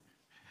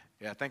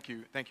Yeah, thank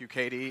you,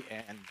 Katie,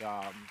 and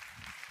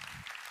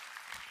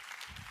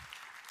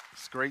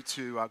it's great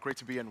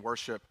to be in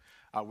worship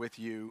with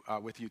you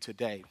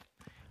today.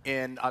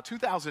 In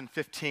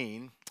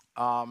 2015,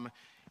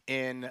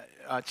 in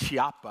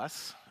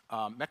Chiapas,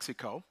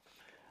 Mexico,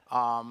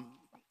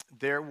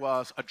 there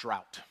was a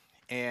drought,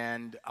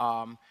 and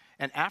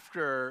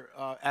after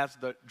as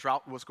the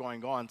drought was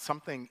going on,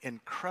 something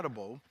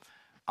incredible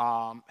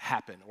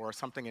happened, or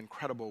something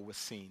incredible was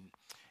seen,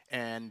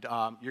 and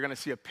you're going to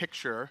see a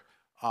picture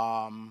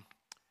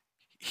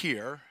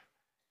here.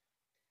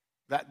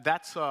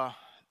 That's a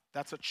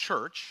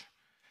church,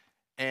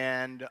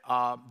 and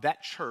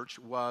that church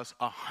was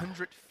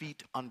 100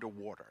 feet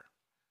underwater.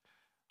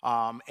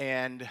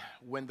 And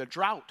when the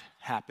drought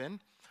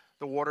happened,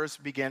 the waters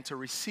began to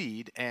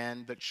recede,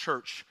 and the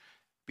church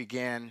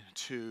began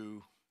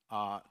to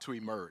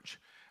emerge.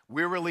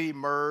 We really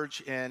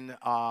emerged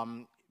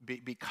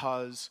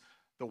because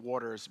the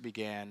waters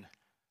began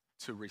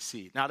to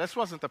recede. Now, this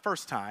wasn't the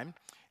first time.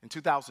 In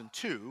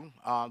 2002,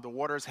 the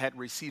waters had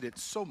receded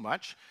so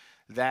much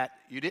that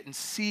you didn't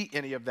see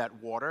any of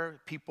that water.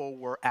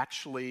 People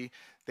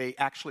they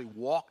actually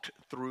walked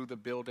through the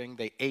building.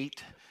 They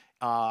ate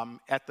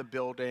at the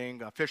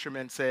building. A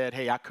fisherman said,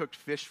 "Hey, I cooked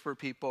fish for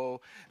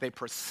people." They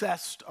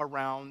processed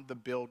around the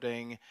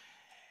building,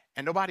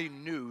 and nobody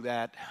knew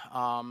that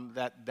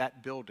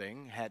that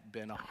building had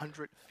been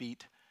 100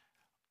 feet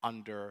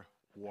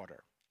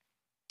underwater.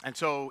 And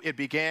so it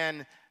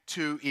began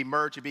to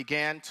emerge. We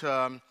began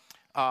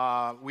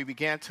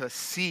to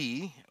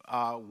see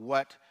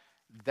what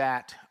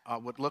that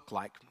would look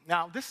like.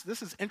 Now, this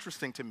is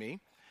interesting to me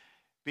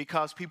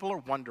because people are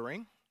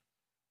wondering,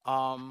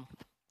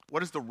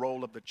 what is the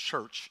role of the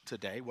church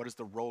today? What is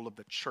the role of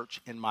the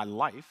church in my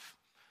life?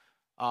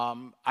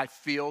 I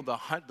feel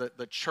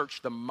the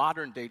church, the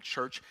modern day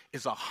church,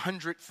 is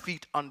 100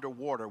 feet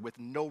underwater with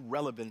no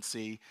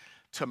relevancy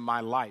to my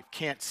life.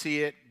 Can't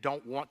see it,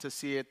 don't want to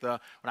see it. When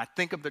I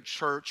think of the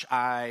church,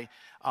 I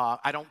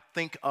don't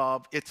think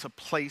of it's a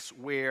place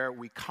where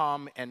we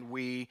come and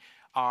we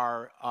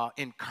are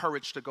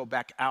encouraged to go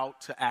back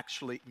out to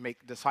actually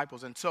make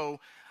disciples. And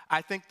so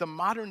I think the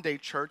modern day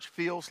church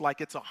feels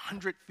like it's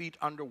 100 feet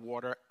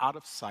underwater, out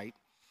of sight,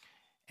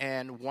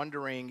 and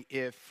wondering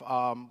if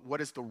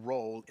what is the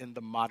role in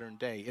the modern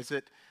day? Is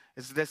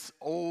this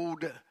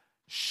old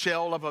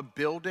shell of a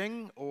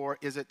building, or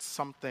is it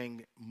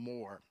something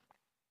more?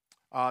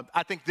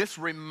 I think this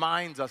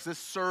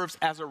serves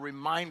as a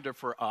reminder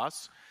for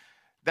us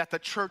that the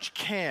church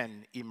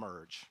can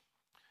emerge.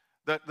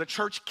 The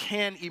church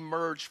can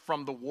emerge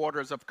from the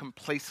waters of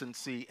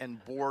complacency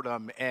and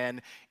boredom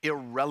and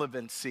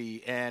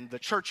irrelevancy, and the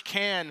church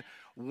can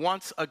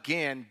once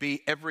again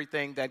be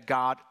everything that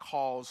God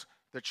calls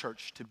the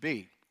church to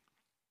be.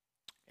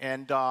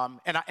 And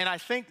I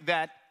think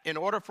that in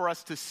order for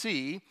us to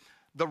see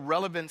the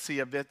relevancy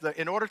of it,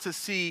 in order to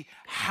see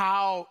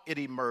how it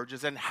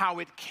emerges and how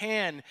it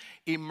can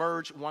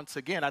emerge once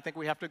again, I think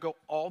we have to go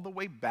all the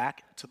way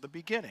back to the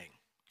beginning.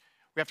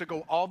 We have to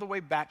go all the way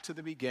back to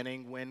the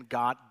beginning when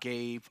God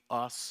gave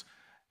us,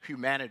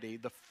 humanity,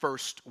 the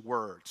first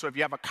word. So if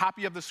you have a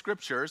copy of the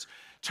scriptures,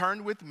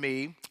 turn with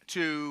me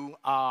to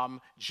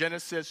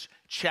Genesis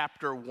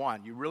chapter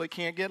 1. You really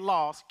can't get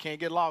lost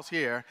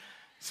here.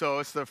 So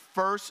it's the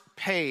first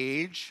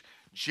page,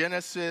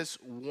 Genesis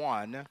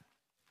 1.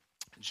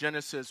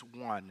 Genesis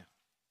 1. I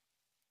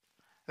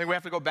think we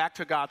have to go back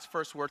to God's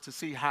first word to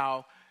see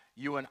how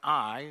you and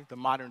I, the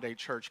modern day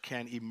church,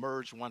 can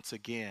emerge once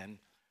again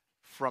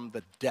from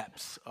the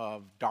depths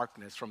of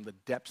darkness, from the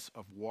depths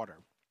of water.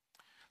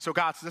 So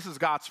this is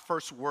God's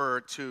first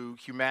word to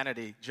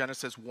humanity,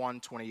 Genesis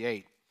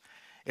 1:28.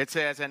 It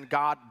says, "And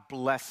God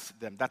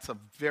blessed them." That's a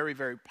very,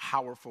 very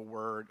powerful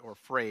word or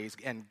phrase,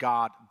 "and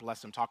God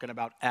blessed them," talking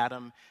about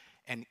Adam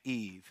and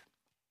Eve.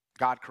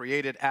 God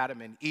created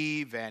Adam and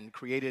Eve and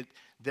created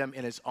them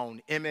in his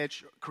own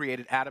image,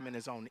 created Adam in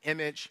his own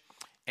image,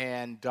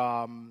 and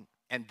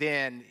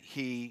then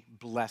he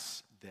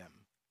blessed them.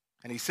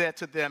 And he said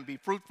to them, "Be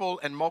fruitful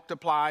and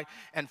multiply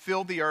and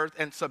fill the earth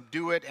and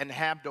subdue it and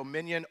have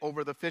dominion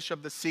over the fish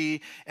of the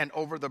sea and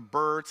over the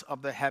birds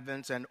of the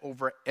heavens and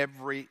over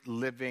every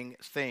living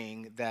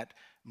thing that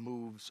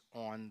moves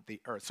on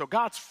the earth." So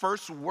God's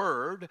first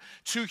word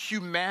to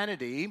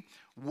humanity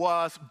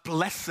was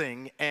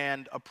blessing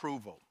and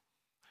approval.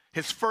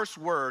 His first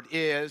word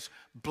is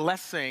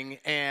blessing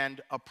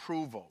and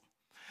approval.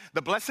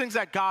 The blessings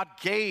that God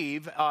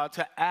gave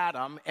to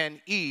Adam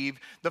and Eve,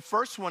 the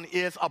first one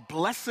is a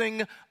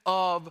blessing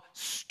of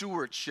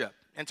stewardship.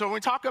 And so when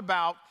we talk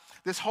about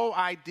this whole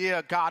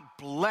idea, God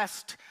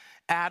blessed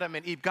Adam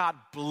and Eve, God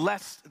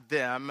blessed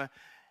them,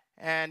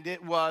 and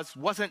it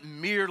wasn't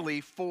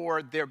merely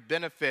for their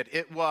benefit.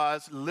 It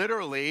was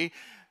literally,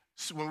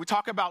 when we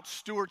talk about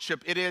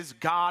stewardship, it is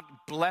God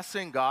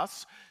blessing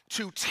us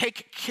to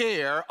take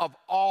care of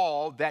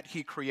all that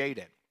he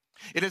created.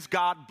 It is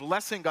God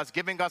blessing us,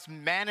 giving us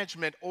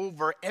management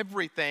over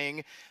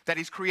everything that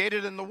he's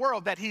created in the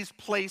world, that he's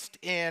placed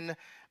in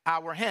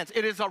our hands.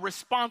 It is a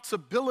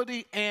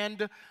responsibility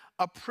and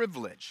a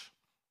privilege.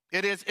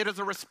 It is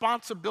a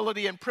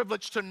responsibility and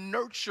privilege to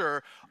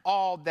nurture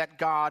all that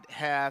God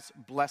has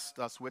blessed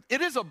us with.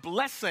 It is a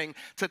blessing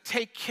to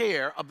take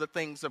care of the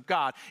things of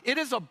God. It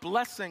is a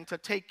blessing to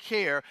take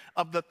care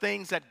of the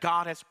things that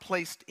God has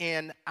placed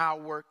in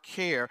our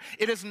care.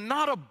 It is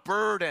not a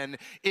burden,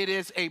 it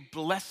is a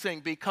blessing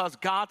because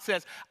God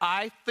says,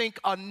 I think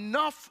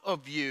enough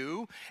of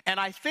you, and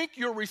I think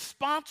you're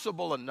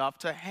responsible enough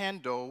to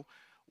handle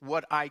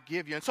what I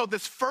give you. And so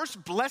this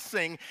first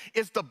blessing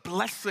is the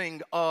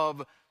blessing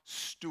of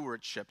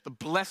stewardship, the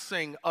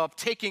blessing of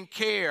taking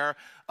care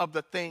of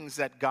the things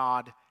that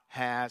God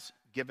has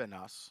given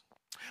us.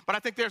 But I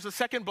think there's a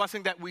second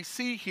blessing that we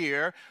see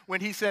here when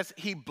he says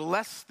he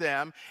blessed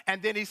them,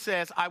 and then he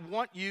says, I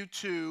want you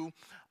to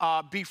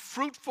be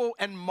fruitful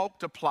and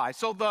multiply.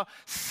 So the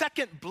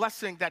second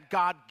blessing that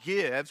God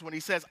gives when he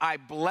says, I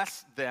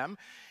bless them,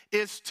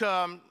 is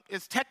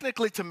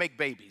technically to make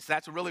babies.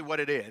 That's really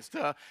what it is,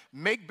 to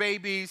make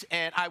babies,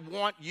 and I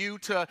want you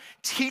to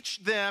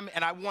teach them,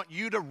 and I want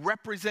you to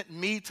represent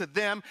me to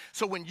them,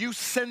 so when you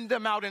send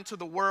them out into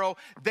the world,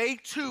 they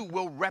too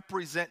will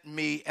represent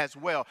me as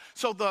well.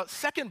 So the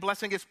second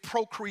blessing is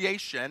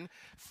procreation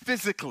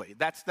physically.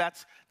 That's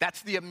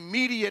the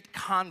immediate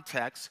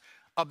context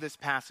of this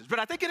passage. But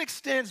I think it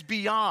extends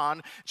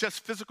beyond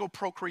just physical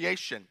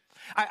procreation.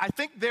 I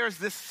think there's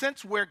this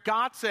sense where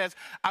God says,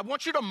 I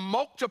want you to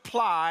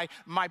multiply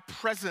my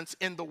presence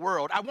in the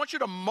world. I want you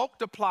to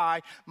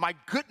multiply my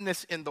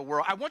goodness in the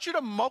world. I want you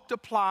to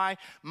multiply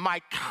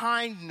my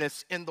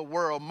kindness in the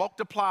world,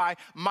 multiply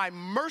my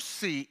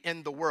mercy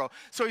in the world.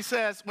 So he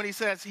says, when he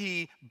says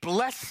he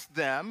blessed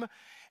them,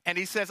 and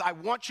he says, I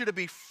want you to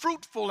be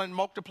fruitful and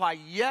multiply,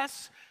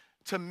 yes,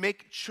 to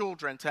make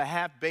children, to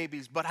have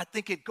babies, but I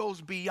think it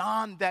goes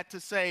beyond that to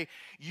say,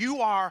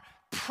 you are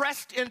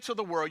pressed into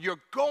the world. You're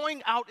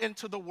going out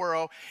into the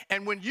world,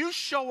 and when you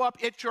show up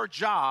at your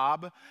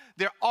job,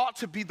 there ought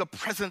to be the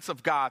presence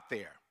of God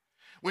there.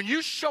 When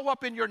you show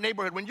up in your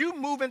neighborhood, when you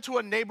move into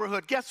a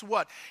neighborhood, guess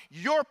what?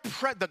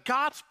 The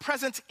God's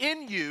presence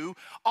in you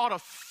ought to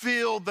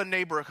fill the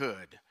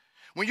neighborhood.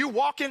 When you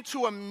walk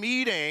into a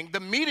meeting,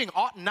 the meeting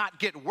ought not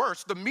get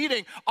worse. The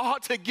meeting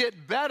ought to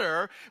get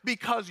better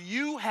because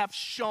you have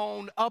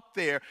shown up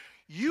there.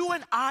 You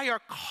and I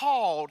are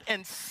called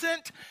and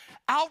sent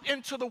out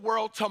into the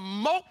world to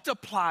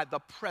multiply the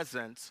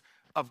presence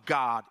of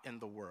God in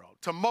the world,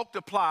 to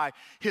multiply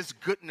his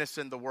goodness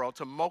in the world,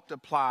 to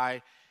multiply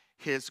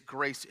his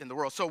grace in the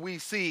world. So we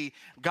see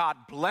God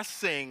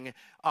blessing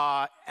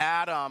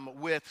Adam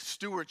with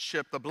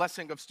stewardship, the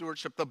blessing of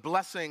stewardship, the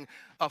blessing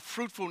of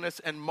fruitfulness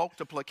and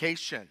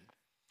multiplication.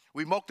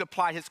 We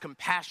multiply his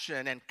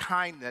compassion and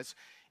kindness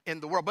in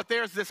the world. But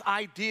there's this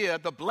idea,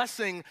 the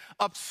blessing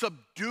of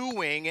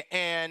subduing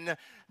and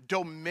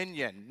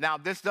dominion. Now,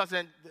 this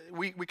doesn't,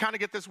 we kind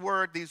of get this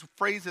word, these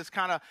phrases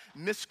kind of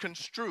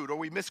misconstrued, or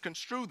we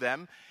misconstrue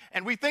them,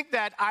 and we think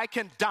that I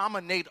can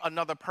dominate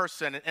another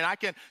person and I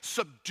can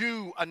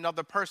subdue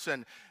another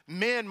person.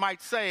 Men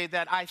might say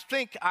that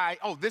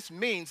this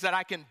means that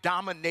I can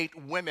dominate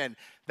women.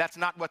 That's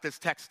not what this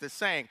text is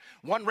saying.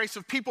 One race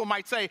of people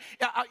might say,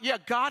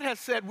 God has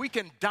said we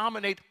can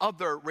dominate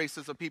other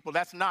races of people.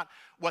 That's not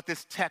what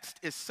this text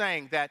is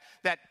saying, that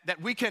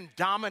we can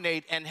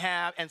dominate and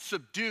have and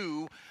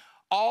subdue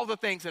all the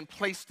things and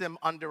place them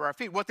under our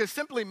feet. What this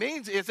simply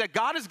means is that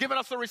God has given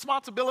us the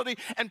responsibility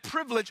and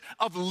privilege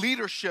of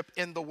leadership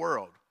in the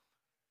world.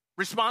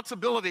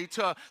 Responsibility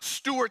to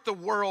steward the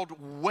world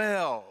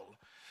well.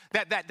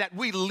 That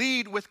we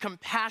lead with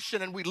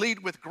compassion and we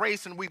lead with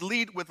grace and we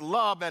lead with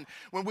love. And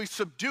when we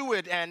subdue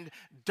it and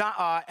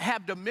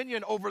have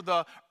dominion over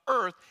the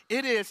earth,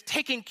 it is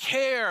taking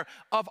care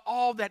of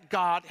all that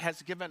God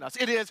has given us.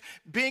 It is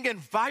being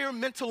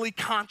environmentally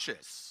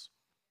conscious.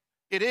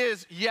 It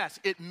is, yes,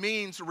 it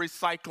means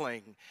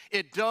recycling.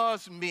 It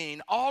does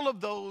mean all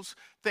of those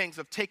things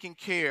of taking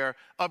care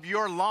of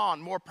your lawn,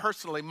 more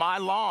personally, my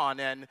lawn,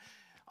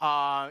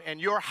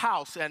 and your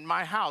house and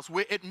my house.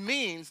 It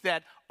means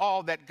that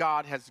all that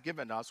God has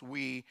given us,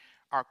 we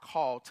are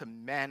called to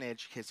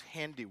manage his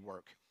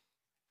handiwork,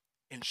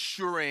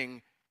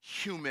 ensuring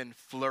human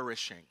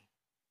flourishing.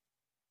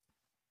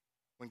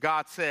 When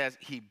God says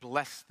he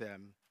blessed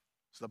them,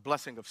 it's the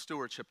blessing of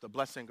stewardship, the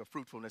blessing of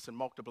fruitfulness and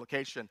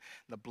multiplication,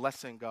 the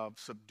blessing of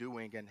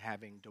subduing and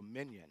having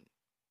dominion.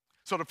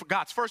 So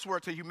God's first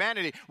word to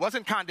humanity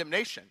wasn't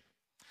condemnation.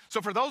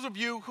 So for those of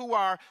you who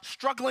are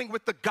struggling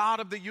with the God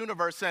of the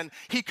universe and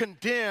he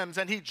condemns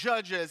and he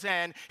judges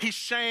and he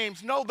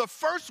shames, no, the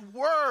first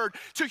word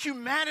to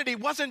humanity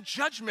wasn't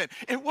judgment.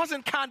 It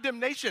wasn't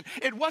condemnation.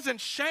 It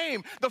wasn't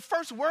shame. The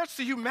first words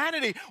to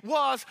humanity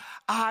was,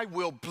 I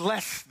will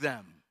bless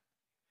them.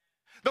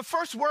 The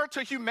first word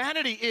to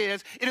humanity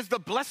it is the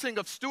blessing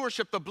of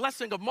stewardship, the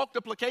blessing of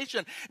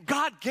multiplication.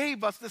 God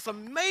gave us this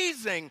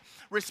amazing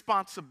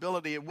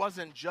responsibility. It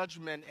wasn't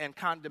judgment and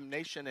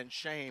condemnation and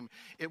shame.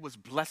 It was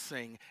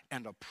blessing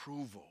and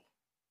approval.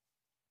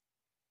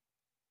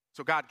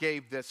 So God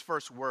gave this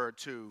first word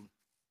to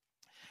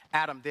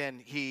Adam,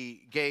 then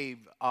he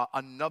gave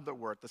another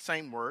word, the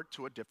same word,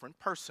 to a different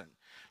person.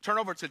 Turn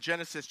over to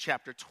Genesis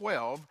chapter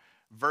 12,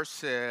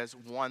 verses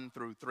 1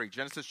 through 3.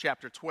 Genesis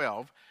chapter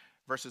 12,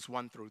 verses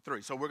 1 through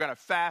 3. So we're going to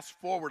fast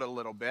forward a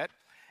little bit,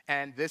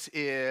 and this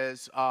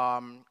is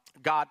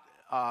God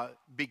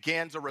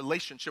begins a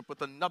relationship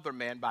with another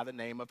man by the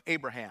name of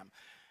Abraham.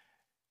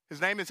 His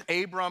name is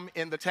Abram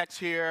in the text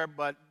here,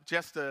 but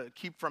just to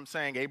keep from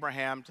saying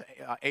Abraham to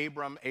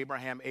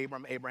Abraham,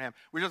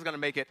 we're just going to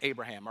make it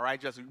Abraham, all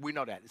right? We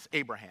know that. It's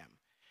Abraham.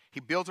 He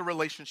builds a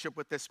relationship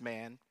with this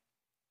man,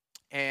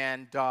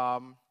 and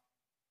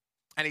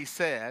he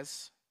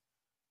says,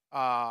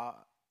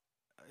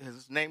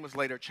 his name was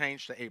later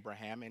changed to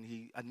Abraham, and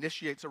he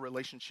initiates a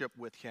relationship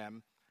with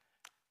him.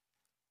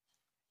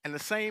 And the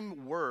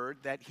same word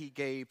that he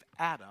gave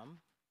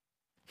Adam,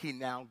 he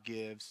now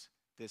gives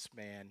this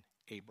man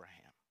Abraham.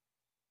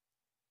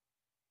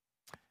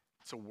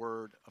 It's a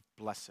word of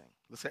blessing.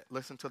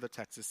 Listen to the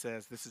text. It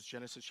says, this is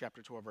Genesis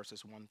chapter 12,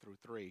 verses 1 through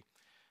 3.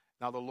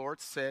 Now the Lord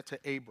said to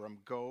Abram,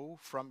 go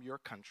from your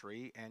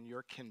country and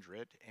your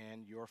kindred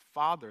and your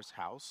father's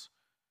house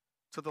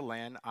to the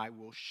land I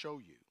will show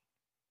you.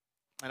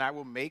 And I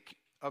will make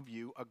of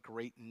you a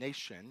great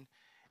nation,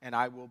 and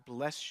I will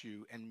bless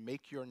you and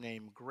make your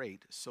name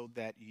great, so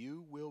that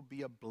you will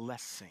be a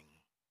blessing.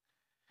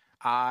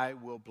 I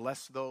will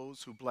bless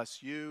those who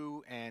bless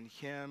you, and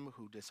him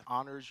who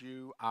dishonors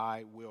you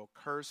I will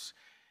curse.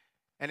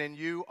 And in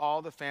you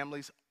all the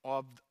families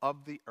of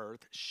the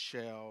earth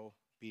shall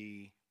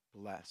be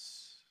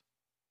blessed.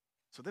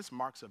 So this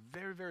marks a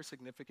very, very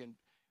significant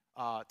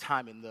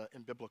time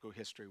in biblical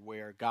history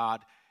where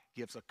God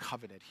gives a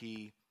covenant.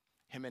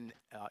 Him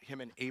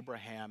and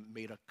Abraham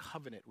made a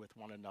covenant with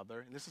one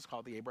another, and this is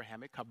called the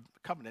Abrahamic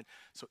covenant.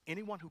 So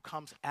anyone who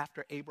comes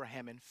after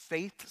Abraham in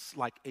faith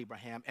like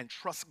Abraham and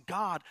trusts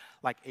God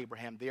like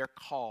Abraham, they're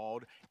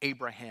called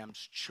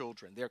Abraham's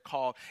children.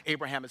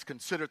 Abraham is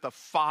considered the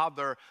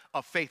father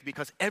of faith,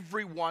 because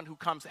everyone who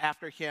comes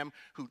after him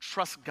who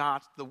trusts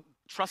God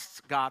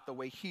the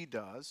way he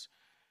does,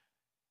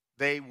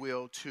 they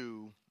will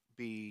too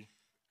be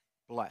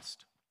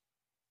blessed.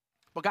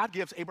 But God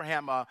gives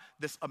Abraham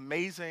this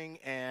amazing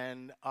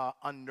and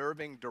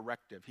unnerving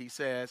directive. He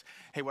says,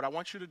 hey, what I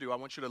want you to do, I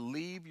want you to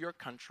leave your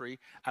country.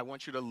 I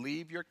want you to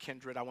leave your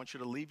kindred. I want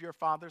you to leave your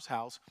father's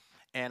house.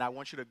 And I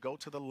want you to go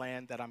to the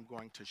land that I'm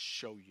going to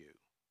show you.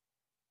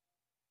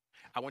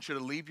 I want you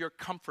to leave your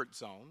comfort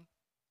zone.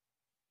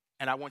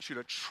 And I want you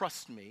to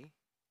trust me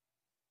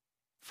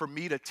for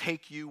me to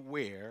take you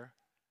where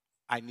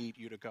I need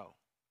you to go.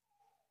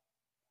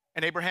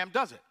 And Abraham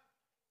does it.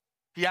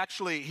 He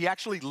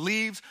actually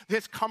leaves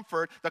his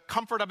comfort, the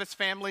comfort of his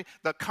family,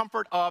 the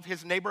comfort of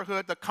his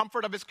neighborhood, the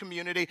comfort of his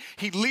community.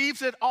 He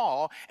leaves it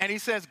all, and he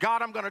says,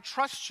 God, I'm going to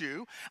trust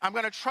you. I'm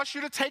going to trust you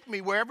to take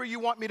me wherever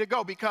you want me to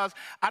go, because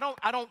I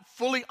don't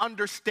fully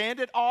understand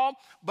it all,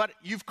 but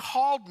you've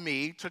called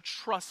me to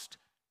trust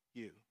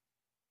you.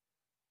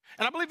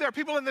 And I believe there are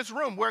people in this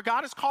room where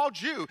God has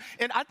called you.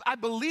 And I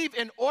believe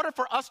in order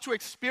for us to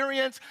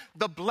experience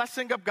the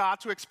blessing of God,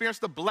 to experience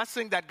the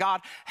blessing that God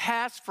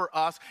has for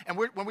us, and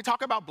when we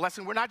talk about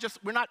blessing, we're not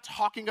just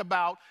talking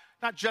about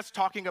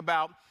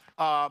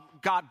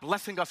God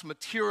blessing us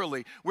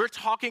materially. We're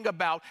talking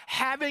about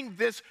having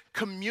this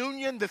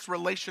communion, this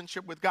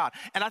relationship with God.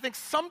 And I think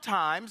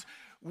sometimes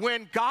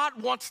when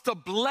God wants to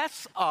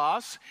bless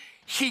us,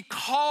 he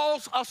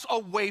calls us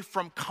away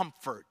from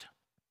comfort.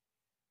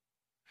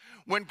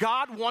 When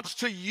God wants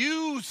to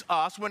use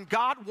us,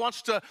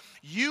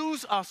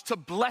 to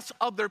bless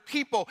other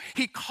people,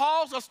 he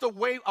calls us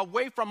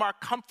away from our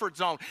comfort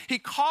zone. He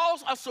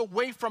calls us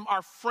away from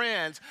our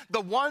friends,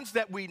 the ones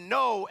that we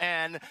know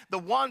and the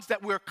ones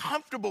that we're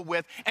comfortable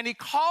with, and he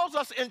calls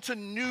us into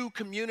new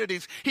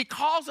communities. He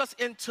calls us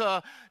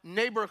into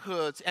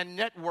neighborhoods and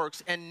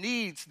networks and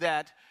needs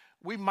that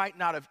we might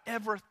not have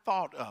ever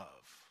thought of.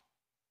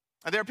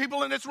 And there are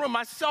people in this room,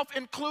 myself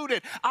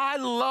included, I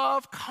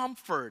love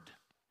comfort.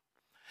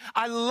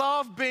 I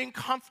love being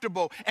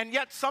comfortable, and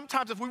yet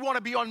sometimes if we want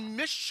to be on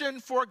mission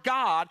for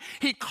God,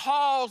 he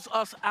calls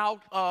us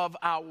out of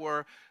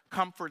our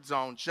comfort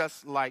zone,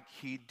 just like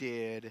he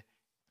did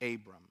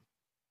Abram.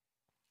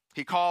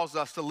 He calls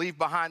us to leave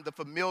behind the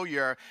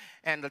familiar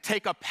and to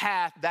take a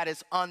path that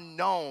is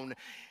unknown.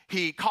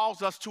 He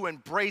calls us to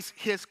embrace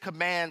his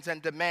commands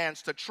and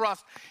demands, to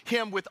trust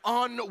him with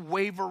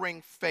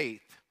unwavering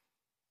faith.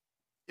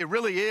 It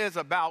really is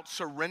about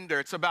surrender.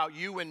 It's about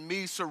you and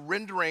me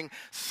surrendering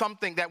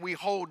something that we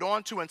hold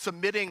on to and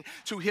submitting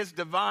to his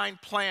divine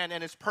plan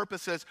and his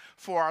purposes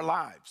for our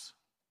lives.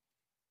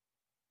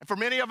 And for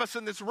many of us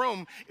in this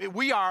room,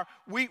 we are,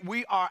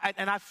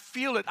 and I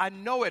feel it, I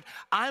know it,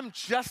 I'm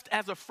just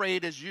as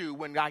afraid as you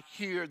when I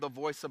hear the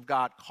voice of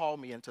God call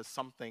me into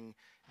something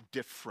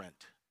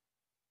different.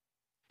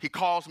 He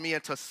calls me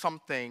into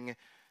something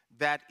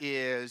that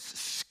is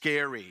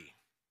scary.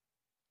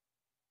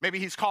 Maybe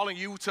he's calling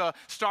you to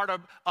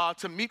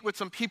to meet with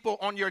some people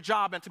on your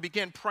job and to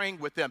begin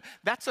praying with them.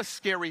 That's a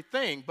scary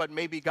thing, but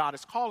maybe God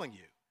is calling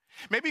you.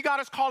 Maybe God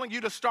is calling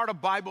you to start a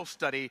Bible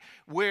study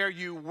where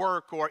you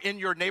work or in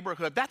your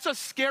neighborhood. That's a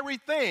scary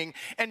thing.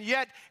 And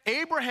yet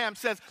Abraham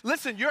says,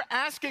 listen, you're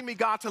asking me,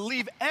 God, to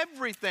leave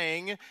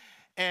everything,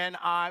 and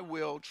I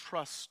will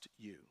trust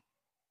you.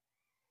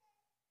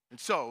 And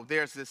so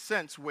there's this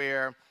sense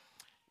where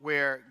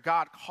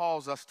God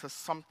calls us to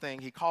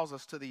something. He calls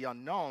us to the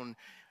unknown,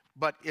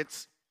 but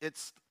it's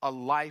a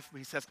life where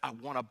he says, I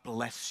want to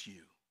bless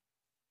you.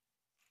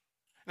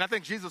 And I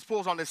think Jesus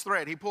pulls on this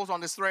thread. He pulls on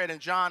this thread in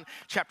John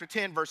chapter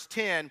 10, verse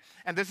 10,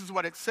 and this is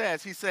what it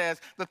says. He says,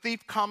 the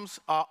thief comes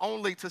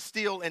only to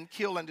steal and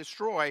kill and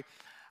destroy.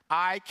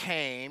 I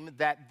came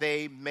that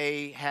they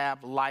may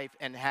have life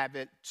and have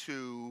it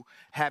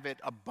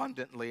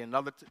abundantly.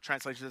 Another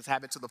translation says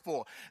have it to the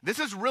full. This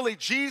is really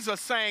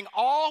Jesus saying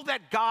all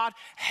that God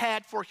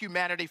had for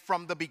humanity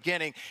from the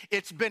beginning.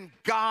 It's been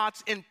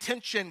God's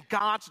intention,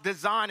 God's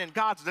design, and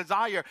God's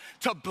desire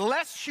to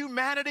bless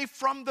humanity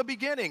from the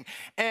beginning.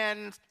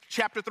 And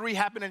chapter 3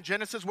 happened in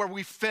Genesis where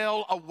we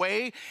fell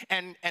away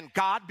and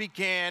God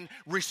began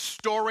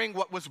restoring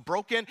what was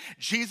broken.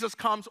 Jesus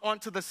comes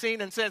onto the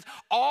scene and says,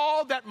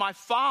 all that my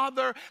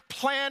Father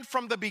planned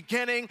from the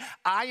beginning,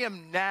 I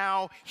am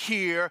now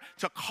here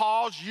to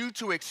cause you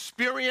to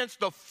experience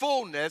the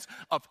fullness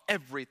of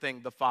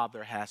everything the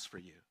Father has for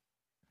you.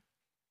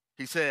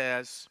 He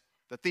says,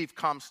 the thief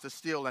comes to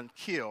steal and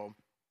kill,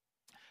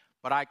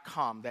 but I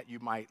come that you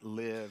might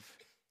live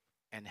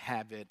and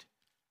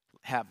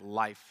have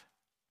life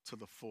to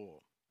the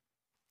full.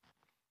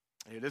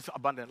 This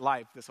abundant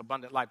life, this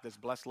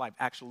blessed life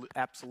actually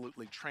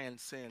absolutely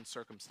transcends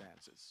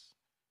circumstances.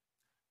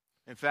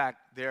 In fact,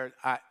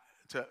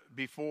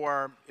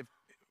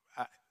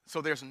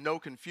 so there's no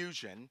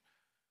confusion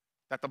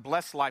that the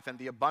blessed life and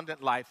the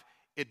abundant life,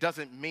 it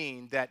doesn't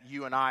mean that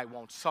you and I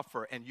won't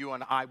suffer and you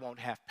and I won't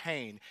have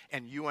pain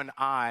and you and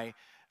I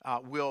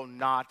will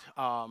not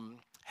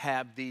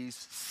have these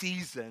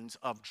seasons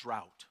of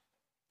drought.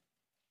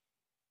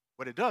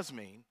 What it does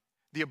mean,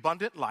 the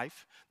abundant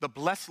life, the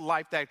blessed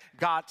life that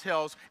God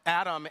tells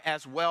Adam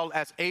as well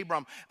as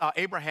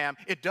Abraham,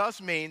 it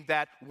does mean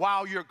that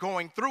while you're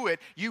going through it,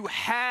 you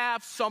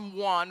have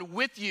someone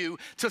with you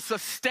to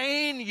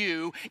sustain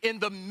you in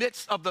the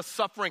midst of the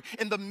suffering,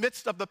 in the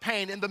midst of the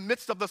pain, in the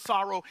midst of the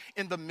sorrow,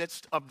 in the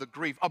midst of the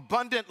grief.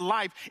 Abundant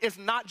life is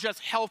not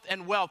just health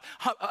and wealth.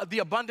 The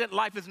abundant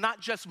life is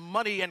not just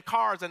money and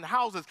cars and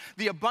houses.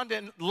 The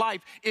abundant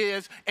life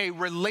is a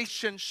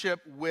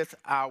relationship with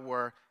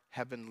our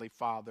Heavenly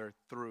Father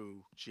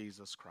through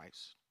Jesus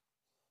Christ.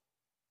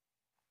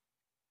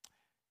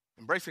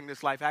 Embracing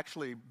this life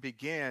actually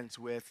begins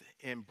with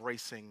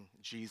embracing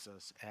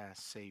Jesus as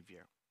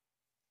Savior.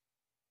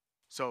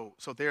 So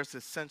there's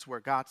this sense where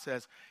God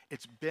says,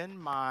 it's been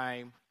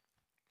my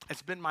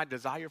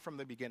desire from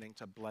the beginning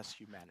to bless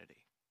humanity.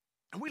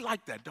 And we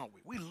like that, don't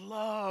we? We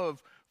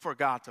love for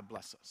God to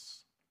bless us.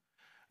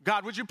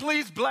 God, would you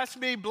please bless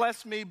me,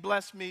 bless me,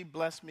 bless me,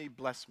 bless me,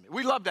 bless me.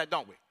 We love that,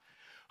 don't we?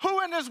 Who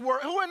in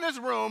this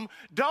room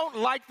don't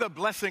like the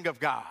blessing of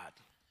God?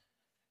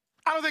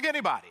 I don't think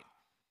anybody.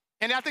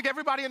 And I think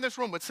everybody in this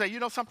room would say, you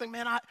know something,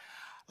 man,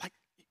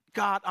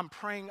 God, I'm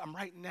praying,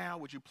 right now,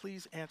 would you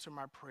please answer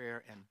my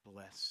prayer and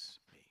bless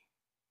me?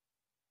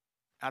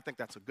 I think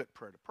that's a good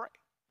prayer to pray.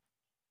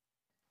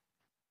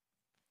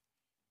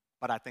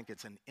 But I think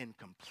it's an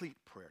incomplete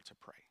prayer to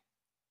pray.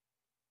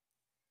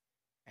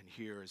 And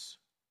here's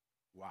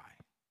why.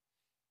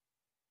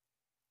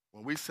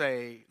 When we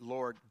say,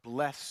 Lord,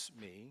 bless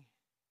me,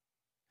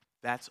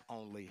 that's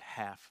only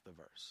half the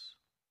verse.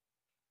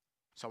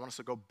 So I want us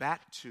to go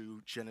back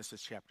to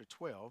Genesis chapter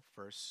 12,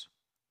 verses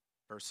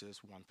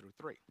 1 through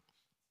 3. It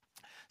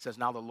says,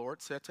 now the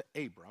Lord said to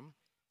Abram,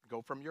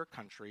 go from your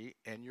country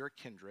and your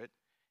kindred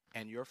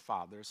and your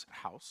father's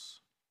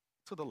house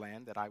to the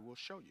land that I will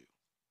show you.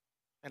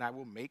 And I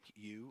will make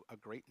you a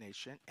great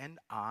nation, and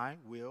I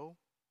will,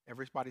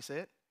 everybody say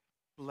it,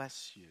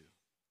 bless you.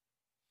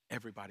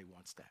 Everybody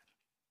wants that.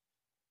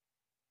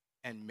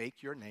 And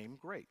make your name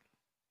great.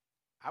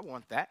 I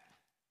want that.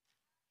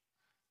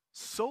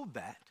 So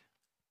that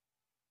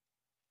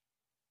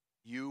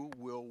you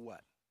will what?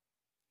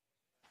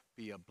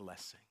 Be a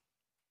blessing.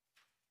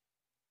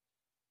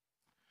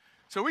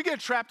 So we get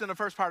trapped in the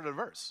first part of the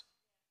verse.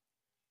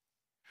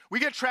 We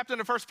get trapped in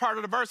the first part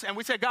of the verse and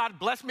we say, God,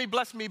 bless me,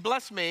 bless me,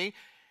 bless me.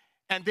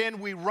 And then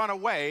we run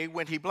away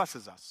when he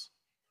blesses us.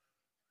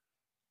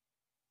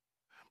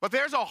 But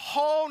there's a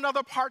whole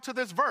nother part to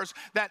this verse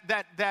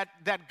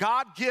that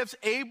God gives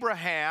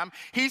Abraham.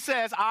 He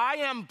says, I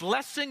am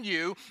blessing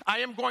you. I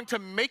am going to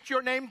make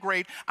your name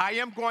great.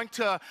 I'm going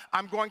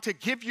to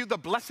give you the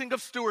blessing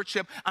of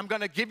stewardship. I'm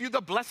going to give you the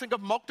blessing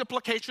of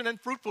multiplication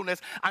and fruitfulness.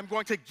 I'm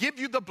going to give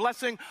you the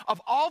blessing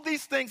of all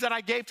these things that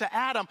I gave to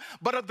Adam.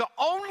 But the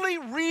only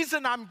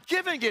reason I'm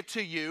giving it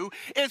to you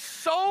is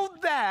so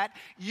that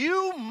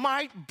you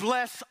might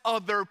bless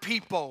other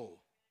people.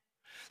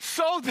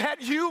 So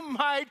that you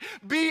might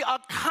be a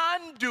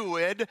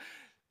conduit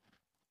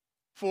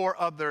for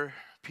other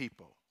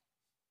people.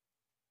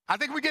 I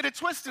think we get it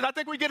twisted. I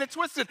think we get it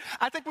twisted.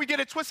 I think we get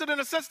it twisted in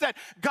the sense that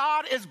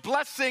God is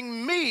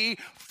blessing me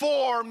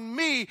for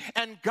me,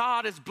 and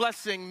God is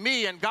blessing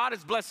me, and God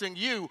is blessing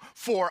you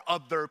for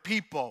other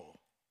people.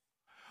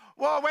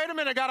 Well, wait a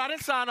minute, God, I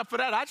didn't sign up for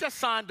that. I just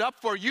signed up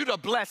for you to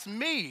bless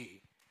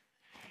me.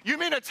 You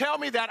mean to tell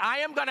me that I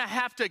am going to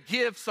have to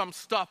give some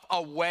stuff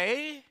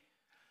away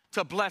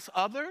to bless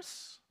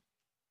others?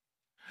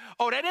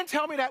 Oh, they didn't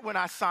tell me that when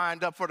I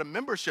signed up for the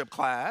membership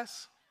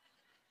class.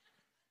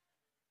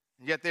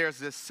 Yet there's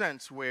this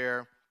sense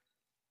where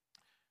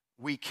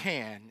we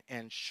can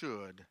and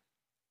should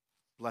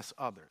bless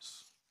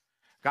others.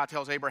 God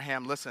tells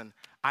Abraham, listen,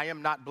 I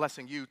am not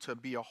blessing you to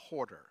be a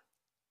hoarder.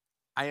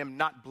 I am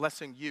not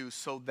blessing you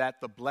so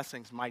that the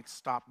blessings might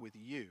stop with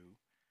you.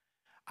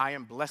 I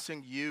am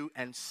blessing you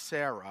and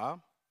Sarah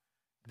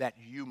that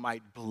you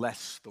might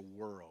bless the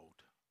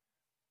world.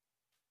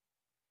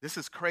 This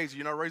is crazy.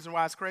 You know the reason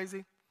why it's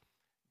crazy?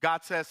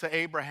 God says to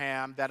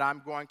Abraham that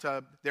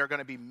there are going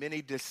to be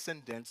many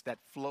descendants that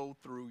flow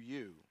through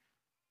you.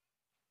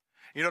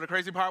 You know the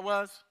crazy part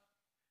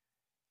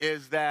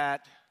is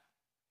that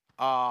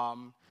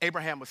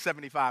Abraham was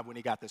 75 when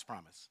he got this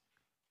promise.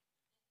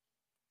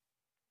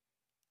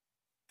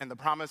 And the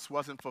promise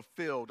wasn't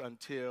fulfilled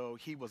until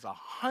he was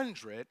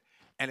 100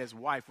 and his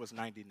wife was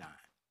 99.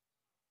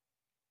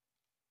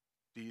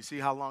 Do you see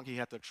how long he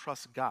had to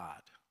trust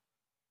God?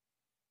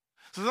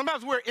 So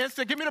sometimes we're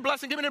instant, give me the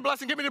blessing, give me the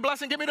blessing, give me the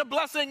blessing, give me the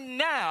blessing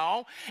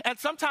now. And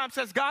sometimes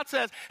as God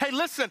says, hey,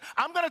 listen,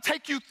 I'm going to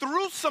take you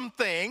through some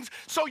things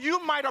so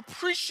you might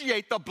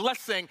appreciate the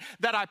blessing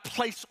that I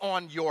place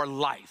on your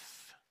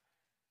life.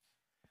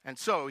 And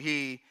so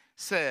he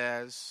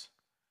says,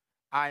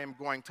 I am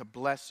going to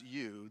bless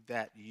you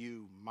that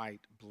you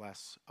might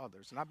bless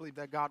others. And I believe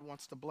that God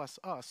wants to bless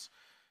us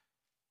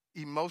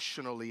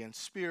emotionally and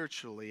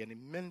spiritually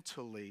and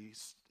mentally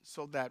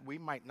so that we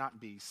might not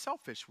be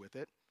selfish with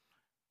it,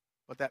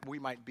 but that we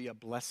might be a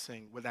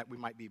blessing, that we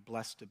might be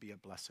blessed to be a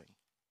blessing.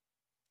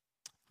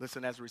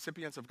 Listen, as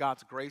recipients of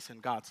God's grace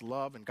and God's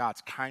love and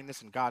God's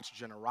kindness and God's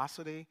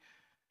generosity,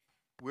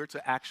 we're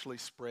to actually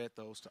spread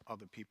those to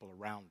other people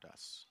around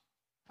us.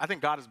 I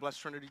think God has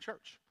blessed Trinity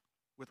Church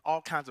with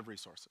all kinds of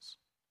resources.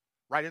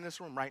 Right in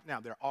this room right now,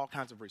 there are all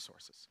kinds of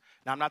resources.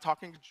 Now, I'm not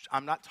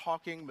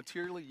talking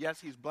materially.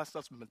 Yes, he's blessed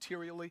us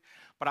materially,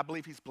 but I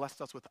believe he's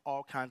blessed us with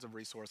all kinds of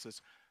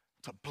resources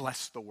to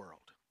bless the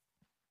world.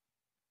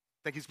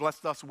 I think he's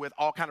blessed us with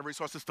all kinds of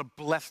resources to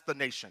bless the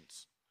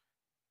nations.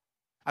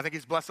 I think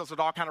he's blessed us with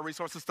all kinds of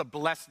resources to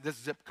bless this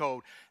zip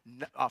code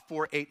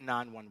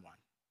 48911.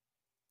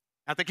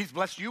 I think he's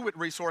blessed you with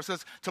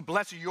resources to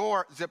bless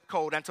your zip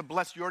code and to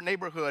bless your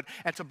neighborhood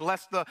and to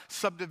bless the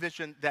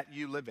subdivision that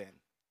you live in.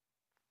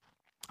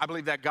 I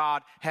believe that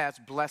God has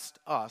blessed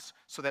us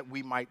so that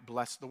we might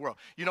bless the world.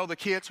 You know, the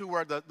kids who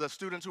were, the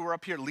students who were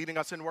up here leading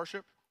us in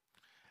worship,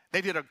 they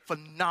did a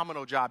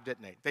phenomenal job,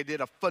 didn't they? They did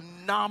a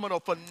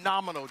phenomenal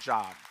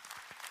job.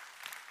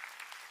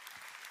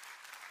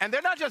 And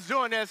they're not just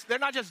doing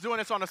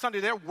this on a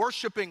Sunday, they're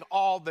worshiping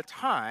all the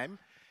time.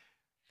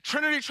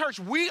 Trinity Church,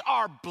 we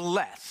are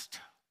blessed.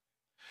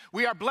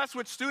 We are blessed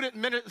with students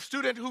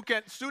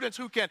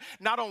who can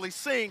not only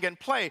sing and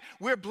play.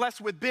 We're blessed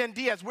with Ben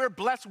Diaz. We're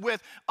blessed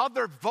with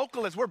other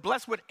vocalists. We're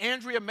blessed with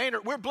Andrea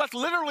Maynard. We're blessed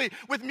literally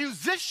with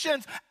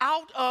musicians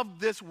out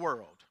of this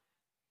world.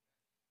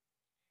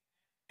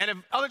 And if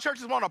other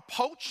churches want to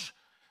poach,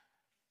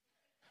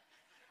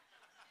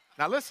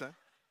 now listen,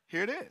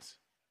 here it is.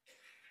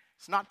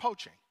 It's not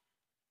poaching.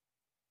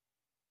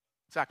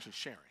 It's actually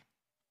sharing.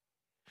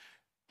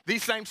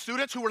 These same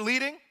students who were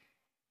leading,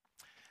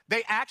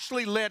 they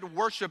actually led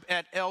worship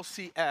at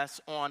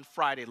LCS on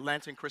Friday,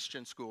 Lansing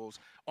Christian Schools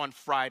on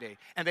Friday.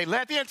 And they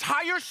led the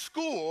entire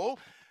school.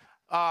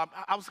 I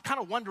was kind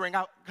of wondering,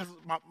 because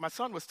my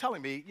son was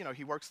telling me, you know,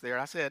 he works there.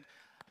 I said,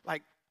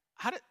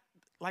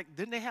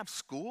 didn't they have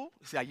school?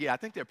 He said, yeah, I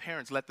think their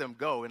parents let them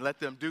go and let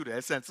them do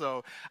this. And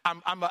so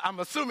I'm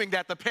assuming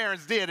that the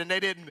parents did, and they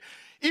didn't.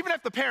 Even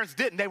if the parents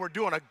didn't, they were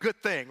doing a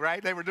good thing,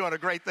 right? They were doing a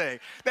great thing.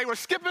 They were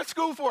skipping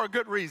school for a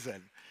good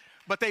reason.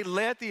 But they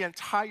led the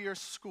entire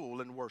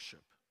school in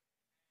worship.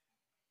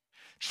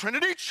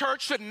 Trinity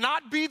Church should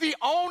not be the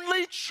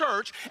only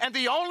church and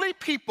the only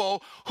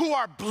people who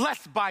are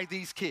blessed by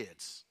these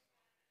kids.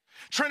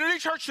 Trinity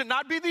Church should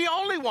not be the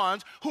only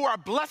ones who are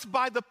blessed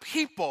by the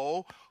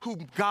people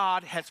whom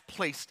God has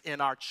placed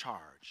in our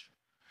charge.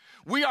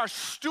 We are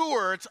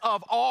stewards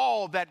of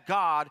all that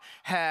God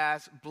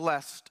has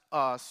blessed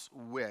us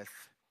with.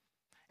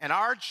 And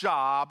our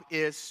job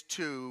is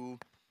to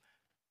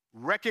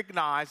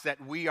recognize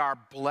that we are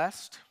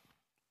blessed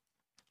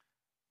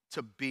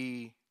to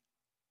be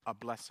a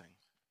blessing.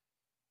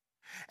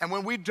 And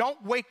when we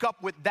don't wake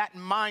up with that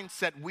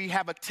mindset, we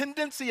have a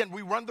tendency and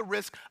we run the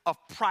risk of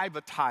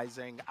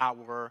privatizing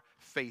our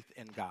faith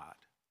in God.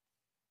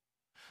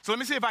 So let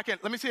me see if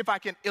I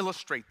can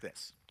illustrate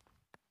this.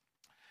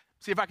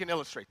 See if I can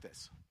illustrate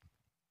this.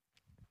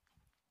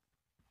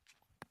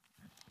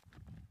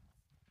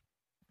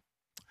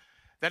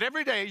 That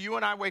every day you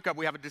and I wake up,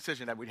 we have a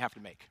decision that we have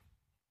to make.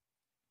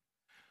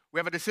 We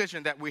have a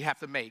decision that we have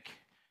to make.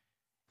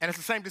 And it's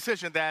the same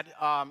decision that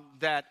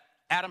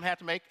Adam had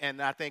to make,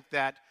 and I think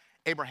that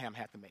Abraham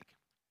had to make.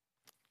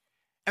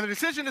 And the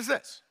decision is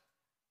this.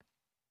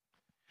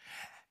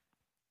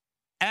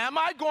 Am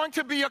I going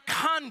to be a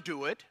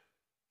conduit,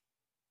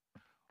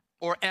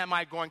 or am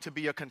I going to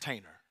be a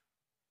container?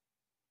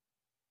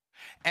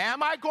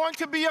 Am I going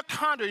to be a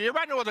conduit?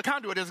 Everybody know what a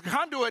conduit is. A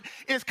conduit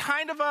is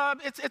kind of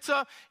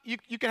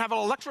you can have an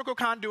electrical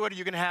conduit, or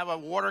you can have a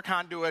water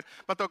conduit,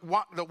 but the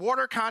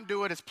water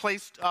conduit is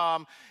placed,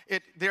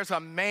 there's a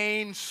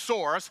main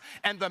source,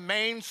 and the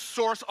main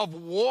source of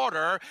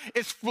water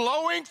is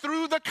flowing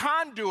through the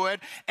conduit,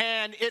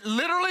 and it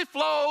literally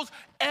flows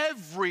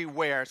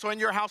everywhere. So in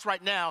your house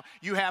right now,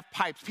 you have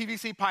pipes,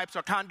 PVC pipes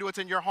or conduits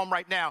in your home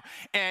right now,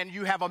 and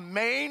you have a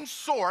main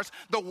source.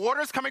 The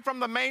water is coming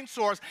from the main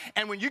source,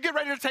 and when you get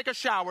ready to take a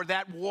shower,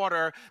 that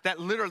water,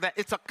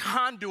 it's a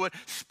conduit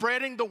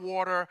spreading the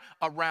water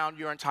around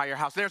your entire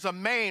house. There's a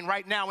main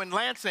right now in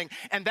Lansing,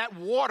 and that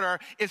water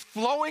is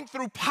flowing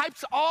through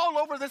pipes all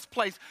over this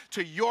place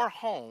to your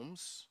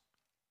homes.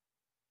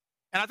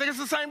 And I think it's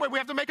the same way. We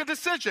have to make a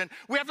decision.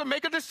 We have to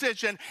make a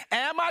decision.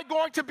 Am I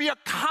going to be a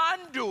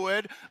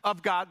conduit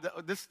of God?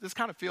 This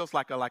kind of feels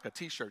like a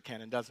T-shirt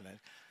cannon, doesn't it?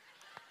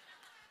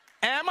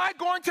 Am I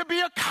going to be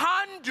a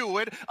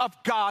conduit of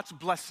God's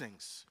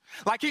blessings?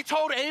 Like he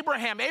told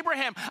Abraham,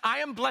 Abraham, I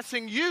am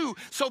blessing you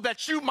so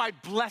that you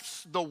might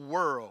bless the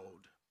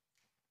world.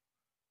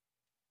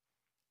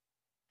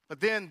 But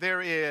then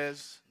there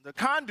is the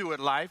conduit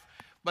life,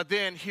 but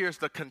then here's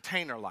the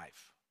container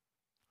life.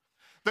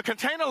 The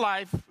container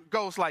life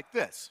goes like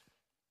this.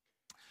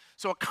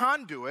 So a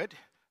conduit,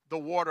 the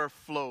water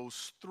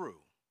flows through.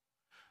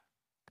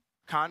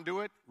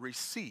 Conduit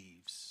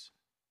receives,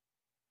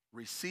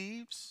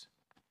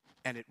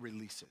 and it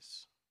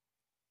releases.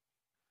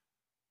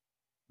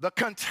 The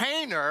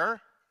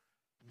container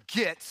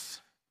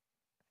gets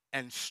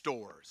and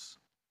stores.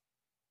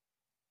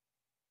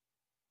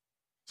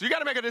 So you got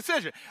to make a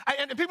decision.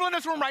 And people in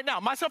this room right now,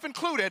 myself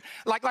included,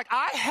 like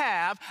I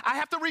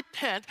have to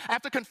repent, I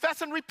have to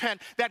confess and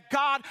repent that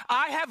God,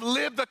 I have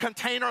lived the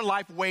container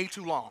life way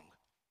too long.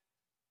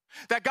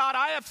 That God,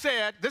 I have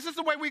said, this is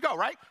the way we go,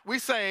 right? We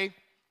say,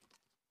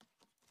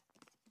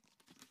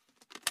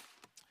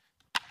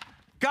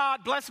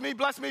 God, bless me,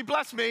 bless me,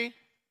 bless me.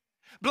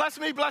 Bless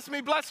me, bless me,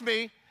 bless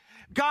me.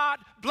 God,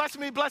 bless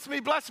me, bless me,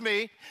 bless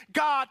me.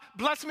 God,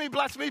 bless me,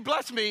 bless me,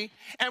 bless me.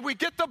 And we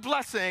get the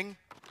blessing,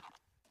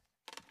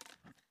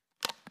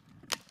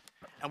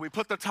 and we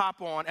put the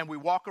top on, and we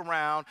walk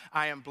around.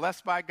 I am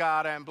blessed by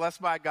God, I am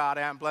blessed by God,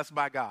 I am blessed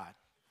by God.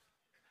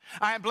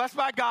 I am blessed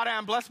by God, I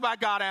am blessed by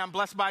God, I am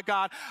blessed by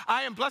God.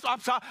 I am blessed.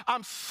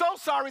 I'm so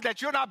sorry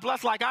that you're not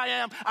blessed like I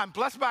am. I'm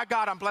blessed by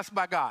God, I'm blessed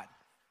by God.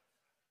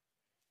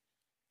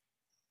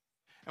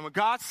 And when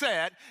God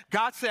said,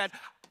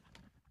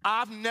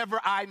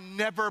 I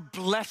never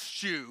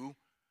blessed you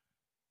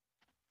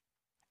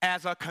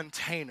as a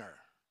container.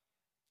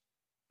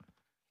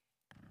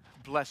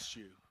 Blessed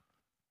you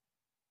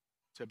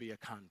to be a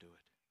conduit.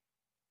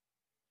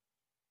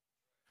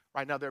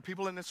 Right now, there are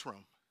people in this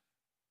room.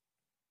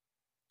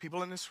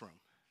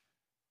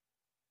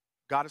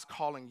 God is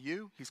calling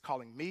you, he's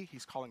calling me,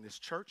 he's calling this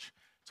church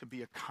to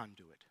be a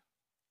conduit.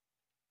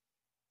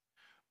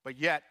 But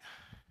yet,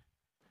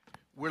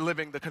 we're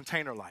living the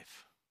container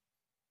life.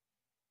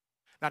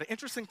 Now, the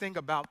interesting thing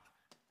about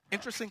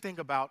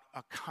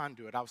a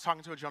conduit, I was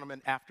talking to a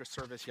gentleman after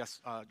service just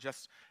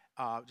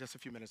a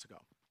few minutes ago.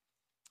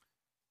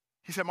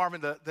 He said,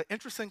 Marvin, the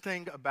interesting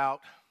thing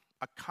about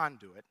a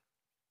conduit,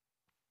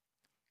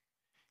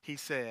 he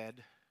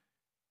said,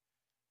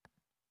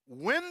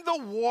 when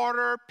the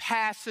water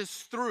passes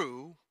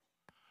through,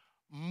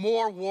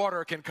 more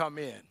water can come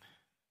in.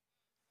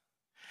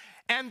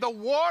 And the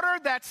water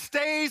that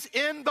stays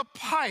in the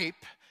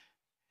pipe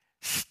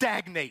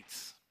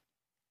stagnates.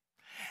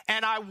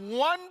 And I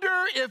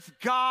wonder if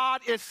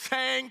God is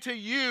saying to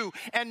you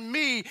and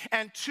me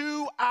and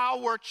to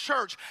our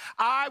church,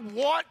 I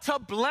want to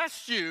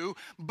bless you,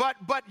 but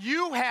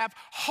you have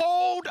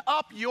hold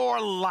up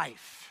your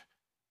life.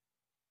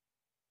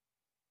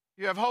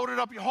 You have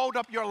hold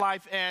up your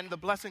life, and the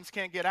blessings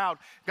can't get out.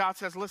 God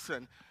says,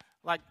 listen,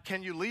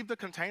 can you leave the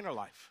container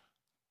life?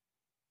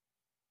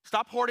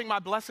 Stop hoarding my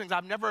blessings.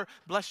 I've never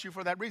blessed you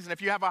for that reason.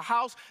 If you have a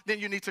house, then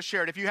you need to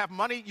share it. If you have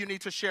money, you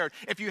need to share it.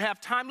 If you have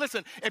time,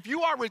 listen, if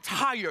you are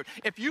retired,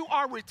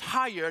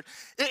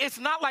 it's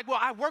not like, well,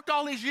 I worked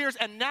all these years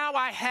and now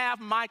I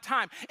have my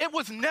time. It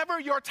was never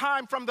your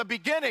time from the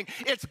beginning.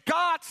 It's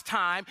God's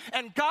time.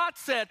 And God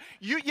said,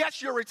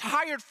 yes, you're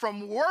retired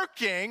from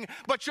working,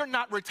 but you're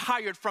not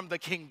retired from the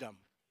kingdom.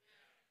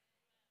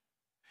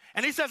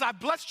 And he says, I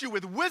blessed you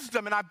with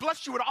wisdom, and I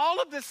blessed you with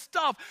all of this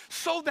stuff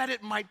so that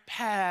it might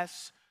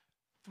pass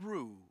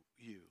through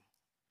you.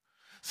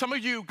 Some of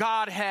you,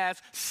 God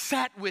has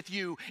sat with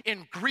you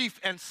in grief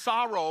and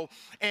sorrow,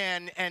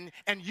 and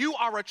you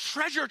are a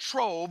treasure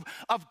trove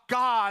of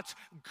God's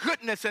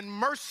goodness and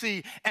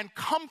mercy and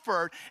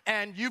comfort,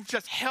 and you've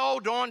just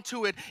held on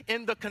to it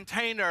in the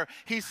container.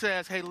 He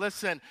says, hey,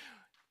 listen,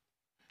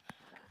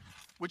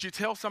 Would you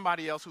tell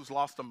somebody else who's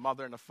lost a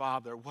mother and a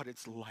father what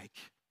it's like?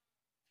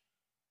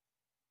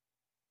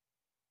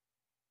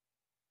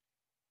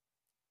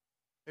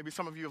 Maybe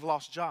some of you have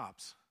lost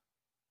jobs.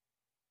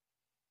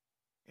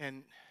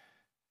 And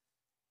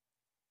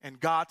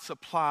God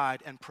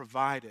supplied and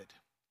provided.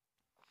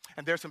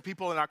 And there's some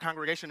people in our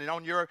congregation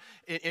and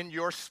in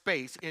your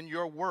space, in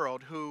your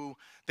world, who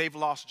they've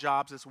lost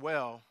jobs as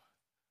well.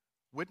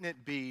 Wouldn't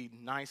it be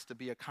nice to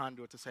be a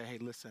conduit to say, hey,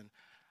 listen,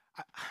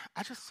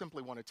 I just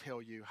simply want to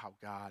tell you how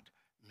God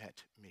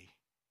met me.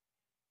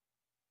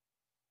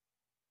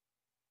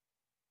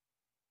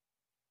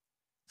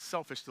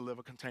 Selfish to live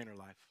a container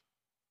life.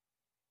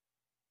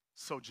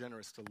 So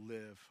generous to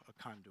live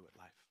a conduit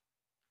life.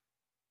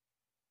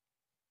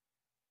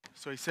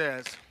 So he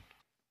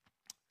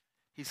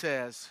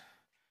says,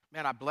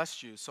 man, I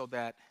blessed you so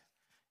that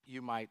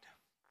you might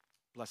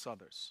bless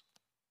others.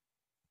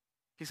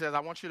 He says,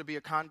 I want you to be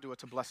a conduit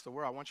to bless the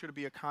world. I want you to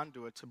be a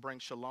conduit to bring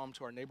shalom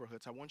to our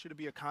neighborhoods. I want you to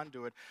be a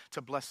conduit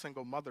to bless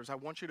single mothers. I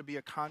want you to be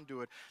a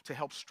conduit to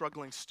help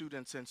struggling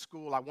students in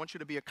school. I want you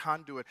to be a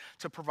conduit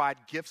to provide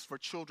gifts for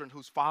children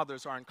whose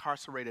fathers are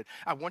incarcerated.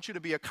 I want you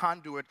to be a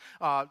conduit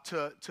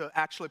to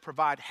actually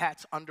provide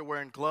hats,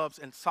 underwear, and gloves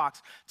and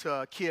socks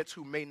to kids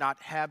who may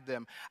not have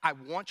them.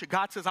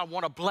 God says, I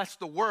want to bless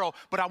the world,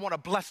 but I want to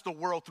bless the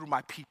world through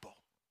my people.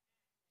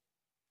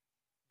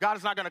 God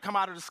is not going to come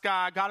out of the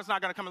sky. God is not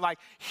going to come and like,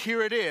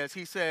 here it is.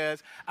 He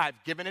says, I've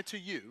given it to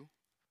you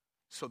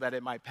so that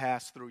it might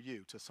pass through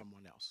you to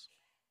someone else.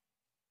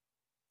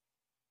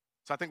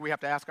 So I think we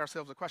have to ask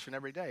ourselves a question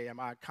every day. Am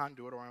I a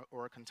conduit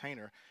or a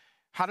container?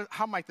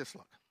 How might this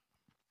look?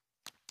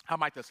 How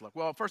might this look?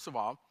 Well, first of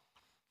all,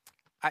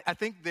 I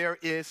think there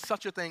is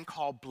such a thing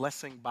called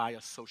blessing by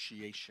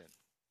association.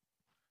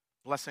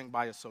 Blessing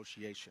by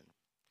association.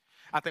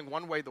 I think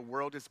one way the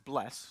world is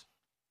blessed,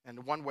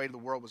 and one way the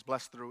world was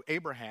blessed through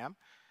Abraham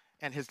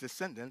and his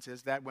descendants,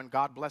 is that when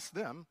God blessed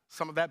them,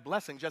 some of that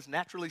blessing just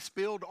naturally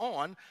spilled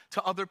on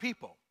to other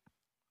people.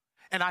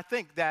 And I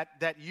think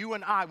that you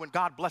and I, when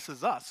God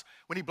blesses us,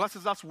 when he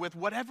blesses us with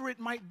whatever it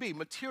might be,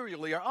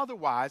 materially or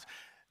otherwise,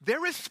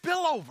 there is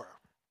spillover.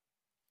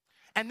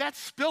 And that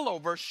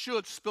spillover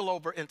should spill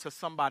over into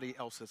somebody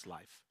else's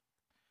life,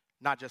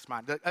 not just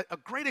mine. A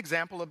great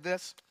example of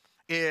this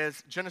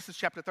is Genesis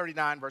chapter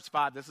 39, verse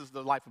 5. This is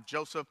the life of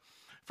Joseph.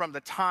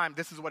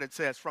 This is what it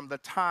says, from the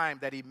time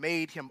that he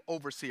made him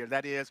overseer.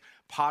 That is,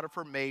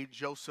 Potiphar made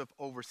Joseph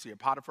overseer.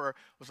 Potiphar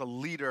was a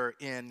leader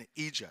in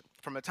Egypt.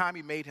 From the time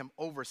he made him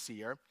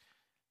overseer,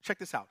 check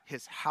this out,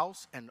 his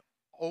house and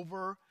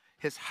over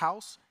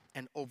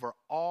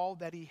all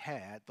that he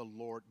had, the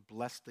Lord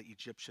blessed the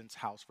Egyptian's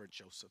house for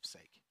Joseph's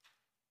sake.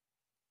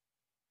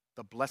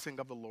 The blessing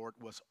of the Lord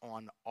was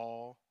on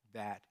all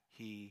that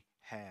he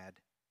had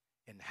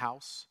in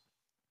house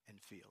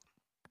and field.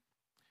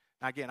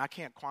 Now, again, I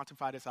can't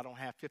quantify this. I don't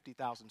have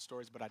 50,000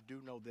 stories, but I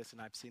do know this,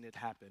 and I've seen it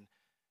happen,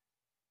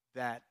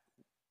 that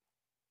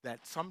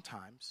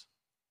sometimes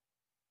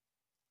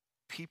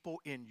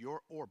people in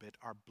your orbit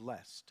are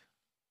blessed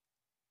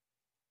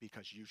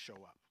because you show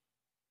up,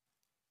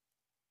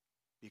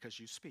 because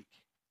you speak.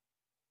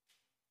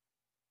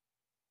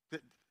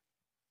 The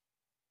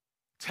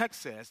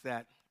text says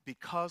that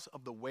because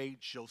of the way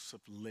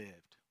Joseph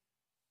lived,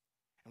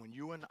 and when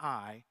you and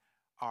I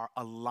are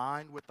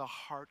aligned with the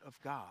heart of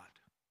God,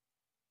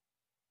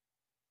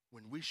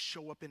 when we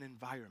show up in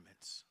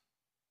environments,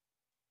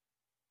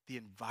 the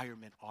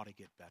environment ought to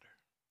get better.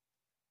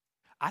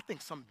 I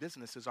think some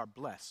businesses are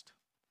blessed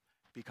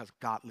because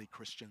godly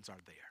Christians are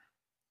there.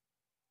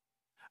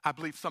 I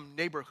believe some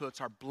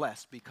neighborhoods are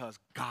blessed because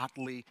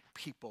godly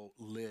people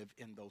live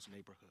in those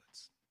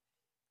neighborhoods.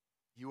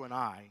 You and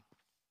I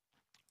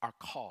are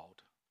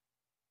called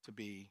to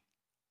be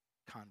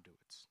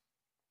conduits.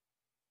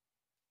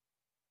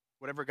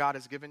 Whatever God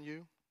has given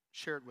you,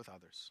 share it with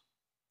others.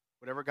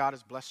 Whatever God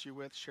has blessed you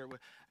with, share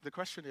with. The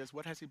question is,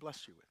 what has he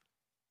blessed you with?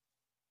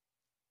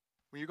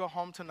 When you go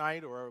home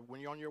tonight or when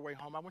you're on your way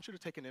home, I want you to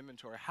take an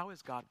inventory. How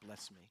has God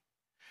blessed me?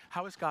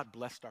 How has God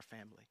blessed our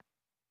family?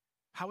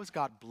 How has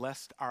God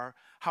blessed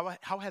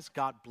how has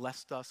God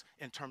blessed us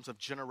in terms of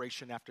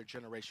generation after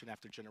generation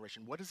after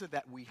generation? What is it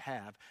that we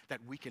have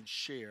that we can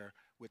share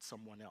with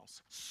someone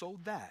else? So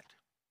that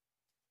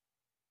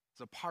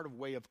it's a part of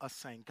way of us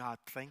saying, God,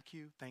 thank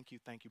you, thank you,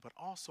 thank you, but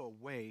also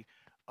a way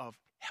of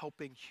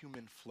helping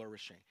human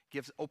flourishing,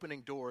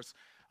 opening doors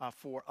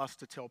for us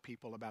to tell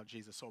people about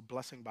Jesus. So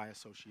blessing by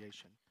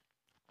association.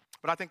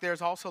 But I think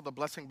there's also the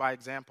blessing by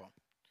example.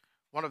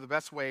 One of the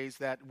best ways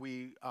that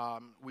we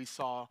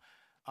saw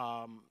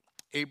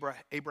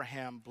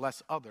Abraham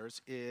bless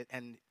others,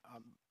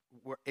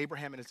 where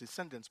Abraham and his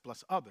descendants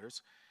bless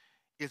others,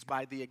 is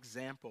by the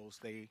examples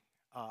they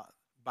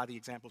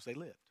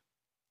lived.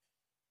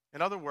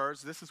 In other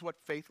words, this is what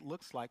faith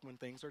looks like when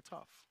things are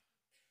tough.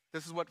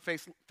 This is what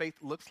faith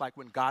looks like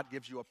when God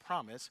gives you a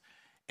promise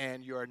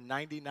and you're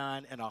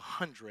 99 and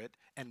 100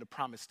 and the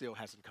promise still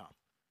hasn't come.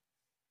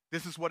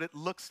 This is what it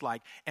looks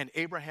like, and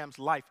Abraham's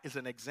life is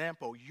an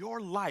example.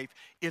 Your life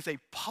is a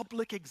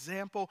public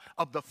example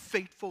of the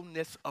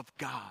faithfulness of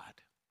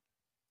God.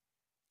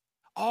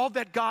 all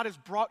that God has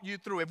brought you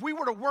through. If we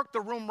were to work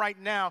the room right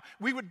now,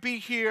 we would be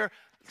here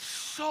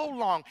so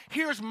long.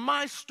 Here's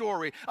my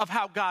story of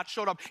how God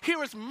showed up.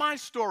 Here is my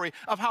story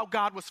of how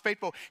God was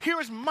faithful. Here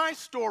is my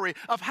story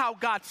of how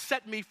God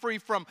set me free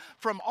from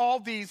all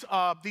these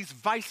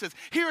vices.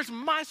 Here's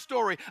my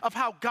story of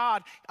how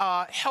God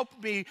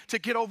helped me to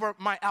get over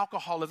my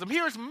alcoholism.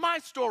 Here's my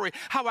story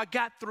how I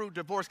got through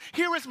divorce.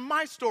 Here is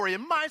my story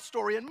and my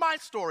story and my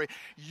story.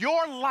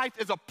 Your life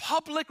is a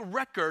public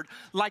record,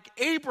 like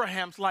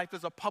Abraham's life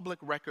is a public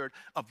record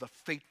of the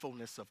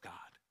faithfulness of God.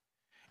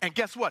 And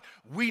guess what?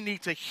 We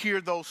need to hear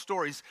those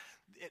stories.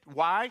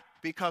 Why?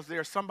 Because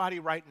there's somebody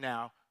right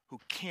now who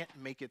can't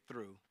make it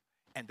through,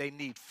 and they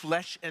need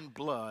flesh and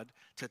blood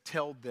to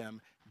tell them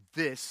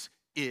this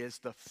is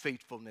the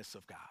faithfulness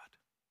of God.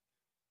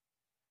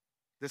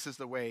 This is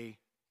the way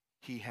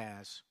he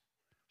has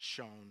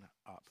shown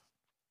up.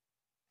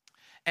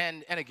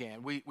 And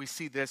again, we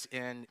see this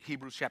in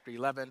Hebrews chapter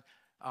 11.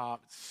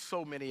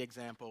 So many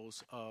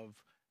examples of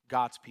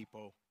God's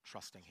people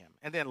trusting him.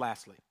 And then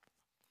lastly,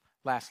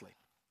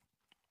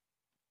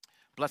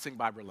 blessing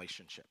by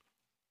relationship.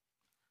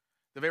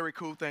 The very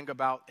cool thing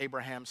about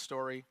Abraham's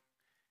story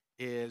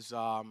is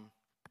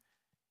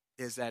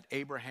that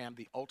Abraham,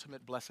 the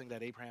ultimate blessing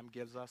that Abraham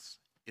gives us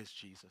is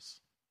Jesus.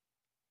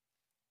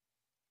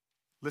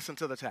 Listen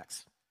to the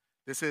text.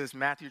 This is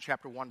Matthew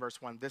chapter 1,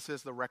 verse 1. This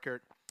is the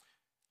record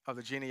of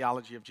the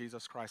genealogy of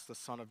Jesus Christ, the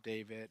son of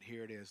David.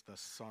 Here it is, the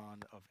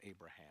son of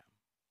Abraham.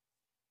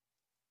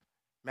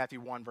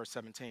 Matthew 1, verse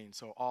 17.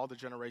 So all the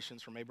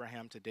generations from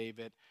Abraham to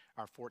David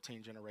are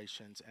 14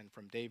 generations. And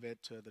from David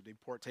to the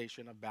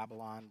deportation of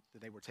Babylon,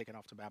 they were taken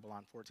off to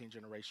Babylon, 14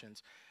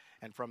 generations.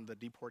 And from the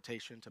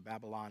deportation to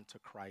Babylon to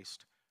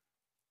Christ,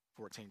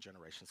 14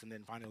 generations. And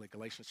then finally,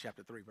 Galatians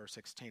chapter 3, verse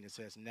 16, it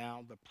says,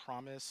 now the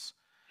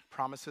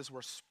promises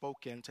were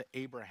spoken to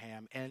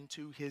Abraham and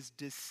to his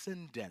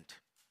descendant.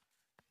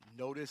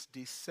 Notice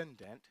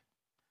descendant.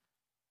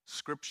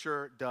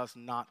 Scripture does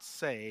not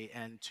say,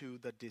 and to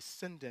the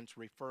descendants,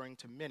 referring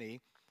to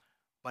many,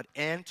 but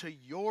and to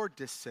your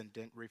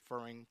descendant,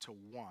 referring to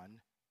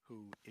one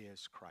who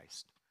is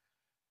Christ.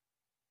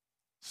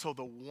 So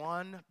the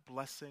one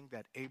blessing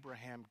that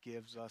Abraham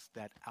gives us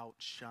that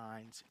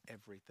outshines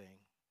everything,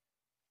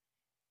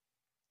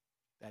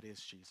 that is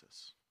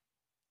Jesus.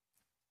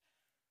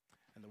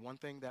 And the one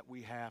thing that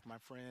we have, my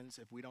friends,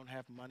 if we don't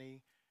have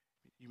money,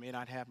 you may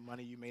not have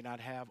money, you may not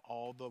have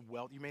all the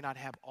wealth, you may not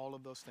have all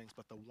of those things,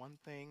 but the one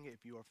thing,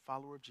 if you are a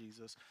follower of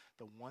Jesus,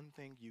 the one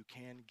thing you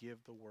can give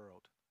the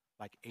world,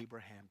 like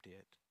Abraham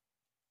did,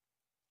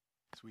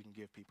 is we can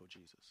give people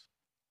Jesus.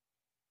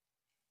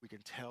 We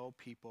can tell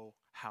people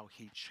how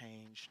he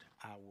changed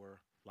our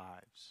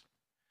lives.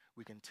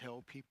 We can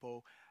tell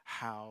people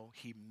how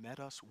he met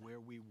us where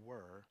we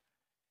were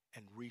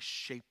and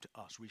reshaped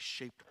us,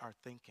 reshaped our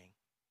thinking.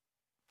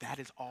 That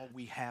is all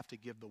we have to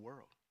give the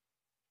world.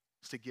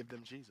 To give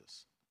them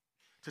Jesus,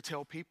 to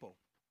tell people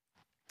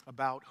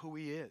about who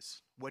he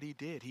is, what he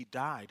did. He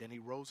died and he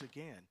rose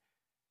again.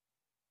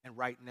 And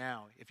right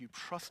now, if you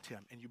trust him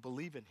and you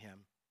believe in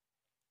him,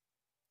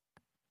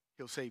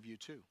 he'll save you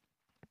too.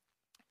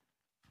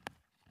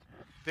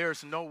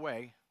 There's no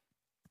way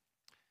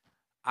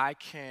I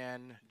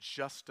can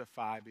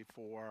justify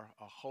before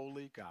a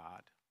holy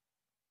God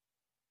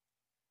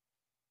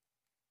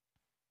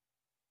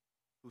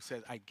who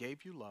says, I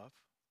gave you love,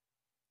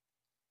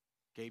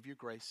 gave you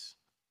grace,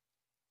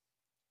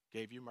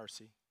 gave you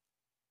mercy,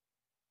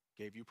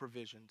 gave you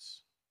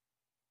provisions.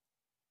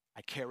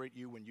 I carried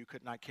you when you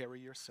could not carry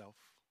yourself.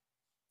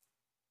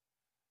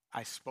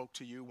 I spoke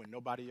to you when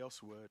nobody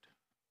else would.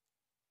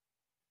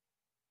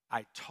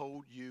 I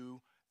told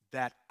you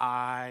that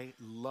I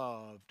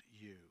loved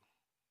you.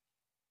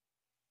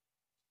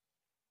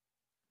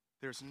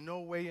 There's no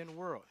way in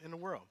the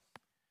world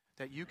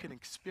that you can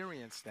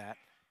experience that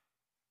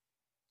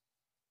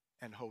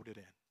and hold it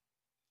in.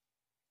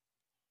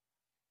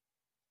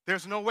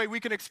 There's no way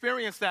we can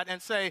experience that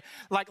and say,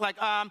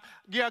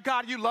 yeah,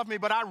 God, you love me,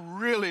 but I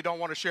really don't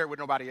want to share it with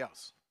nobody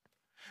else.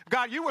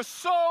 God, you were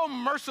so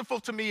merciful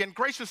to me and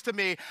gracious to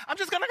me. I'm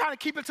just going to kind of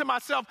keep it to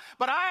myself,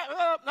 but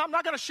I'm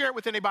not going to share it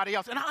with anybody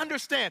else. And I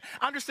understand.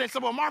 So,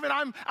 well, Marvin,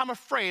 I'm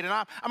afraid, and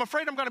I'm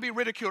afraid I'm going to be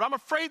ridiculed. I'm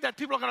afraid that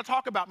people are going to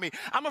talk about me.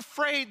 I'm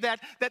afraid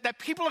that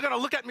people are going to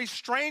look at me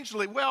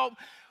strangely. Well,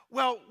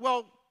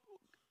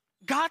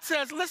 God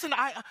says, listen,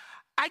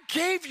 I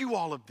gave you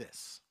all of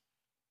this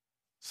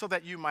so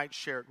that you might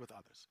share it with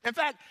others. In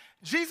fact,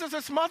 Jesus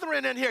is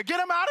smothering in here. Get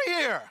him out of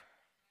here.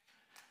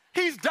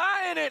 He's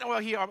dying it. Well,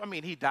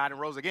 he died and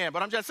rose again,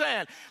 but I'm just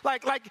saying,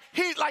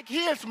 he is like,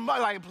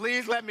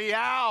 please let me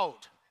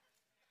out.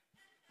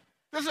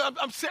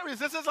 I'm serious.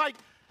 This is like,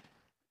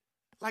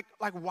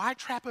 why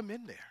trap him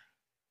in there?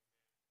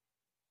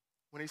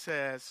 When he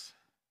says,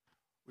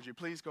 would you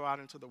please go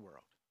out into the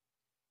world,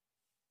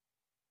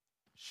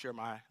 share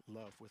my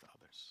love with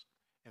others.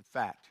 In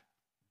fact,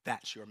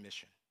 that's your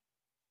mission.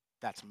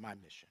 That's my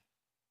mission.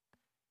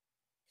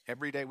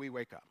 Every day we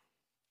wake up,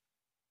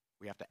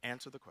 we have to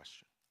answer the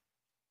question,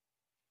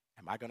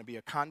 am I going to be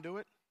a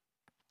conduit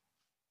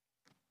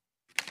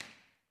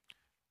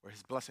where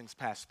his blessings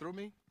pass through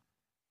me,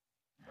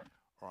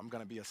 or I'm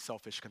going to be a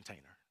selfish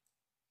container,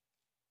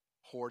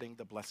 hoarding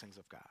the blessings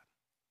of God.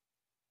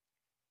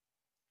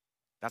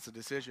 That's a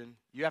decision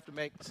you have to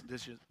make, it's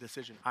a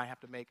decision I have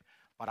to make,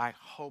 but I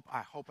hope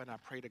and I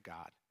pray to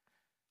God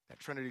that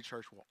Trinity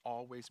Church will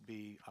always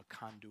be a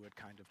conduit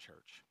kind of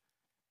church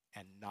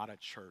and not a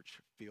church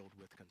filled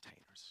with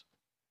containers.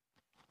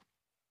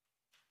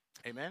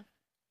 Amen?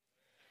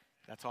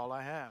 That's all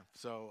I have.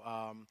 So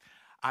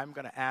I'm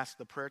going to ask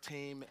the prayer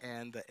team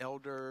and the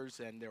elders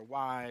and their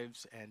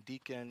wives and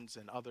deacons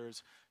and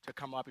others to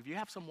come up. If you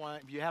have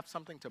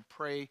something to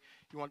pray,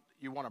 you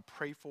want to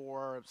pray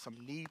for, some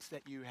needs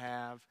that you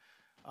have,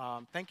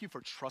 thank you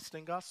for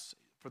trusting us.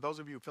 For those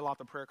of you who fill out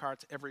the prayer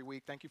cards every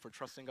week, thank you for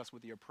trusting us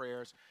with your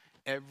prayers.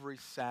 Every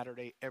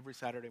Saturday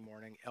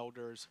morning,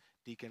 elders,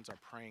 deacons are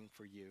praying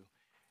for you.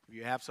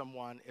 If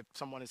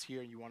someone is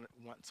here and you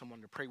want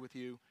someone to pray with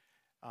you,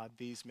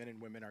 these men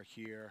and women are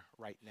here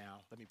right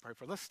now.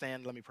 Let's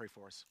stand, let me pray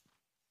for us.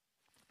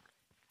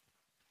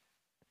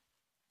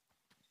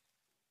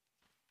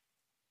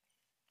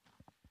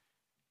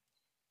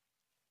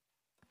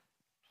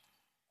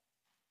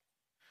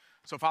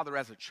 So, Father,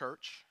 as a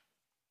church,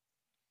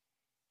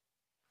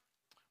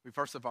 we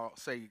first of all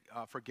say,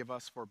 forgive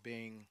us for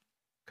being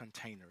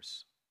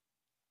containers.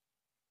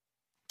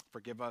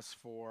 Forgive us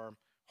for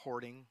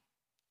hoarding.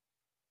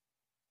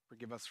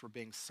 Forgive us for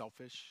being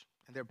selfish.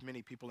 And there are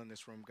many people in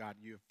this room, God,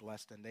 you have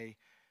blessed, and they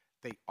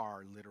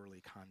are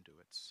literally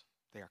conduits.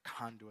 They are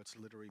conduits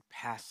literally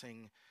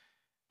passing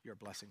your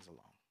blessings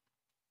along.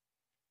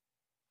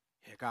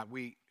 Yeah, God,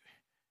 we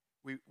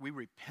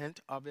repent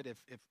of it. If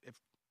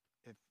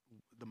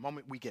the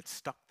moment we get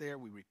stuck there,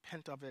 we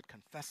repent of it,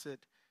 confess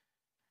it,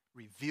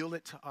 reveal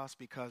it to us,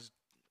 because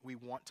we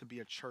want to be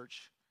a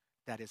church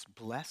that is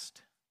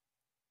blessed,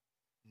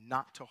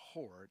 not to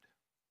hoard,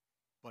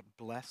 but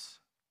to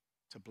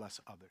bless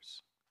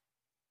others.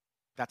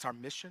 That's our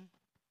mission.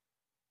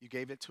 You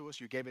gave it to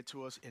us. You gave it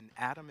to us in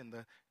Adam in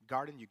the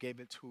garden. You gave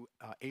it to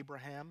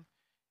Abraham.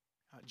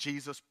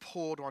 Jesus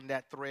pulled on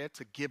that thread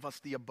to give us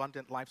the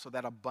abundant life so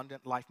that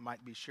abundant life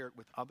might be shared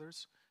with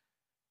others.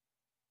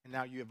 And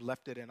now you have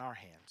left it in our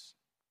hands.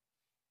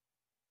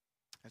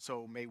 And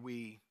so may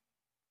we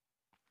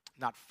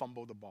not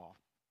fumble the ball.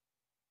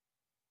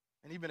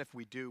 And even if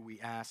we do, we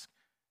ask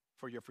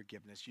for your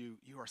forgiveness. You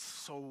are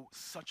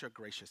such a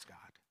gracious God.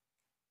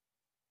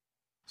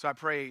 So I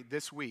pray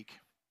this week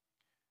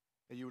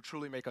that you would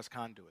truly make us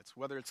conduits,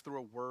 whether it's through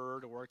a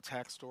word or a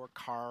text or a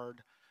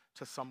card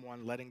to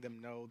someone, letting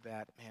them know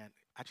that, man,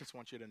 I just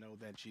want you to know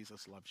that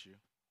Jesus loves you.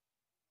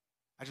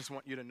 I just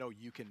want you to know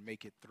you can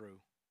make it through.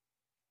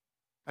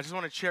 I just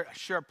want to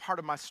share part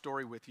of my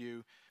story with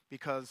you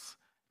because,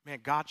 man,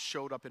 God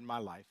showed up in my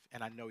life,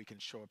 and I know he can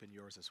show up in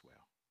yours as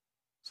well.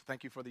 So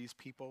thank you for these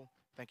people.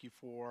 Thank you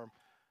for,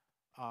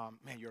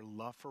 your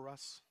love for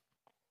us.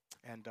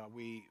 And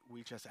we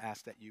just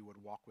ask that you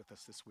would walk with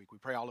us this week. We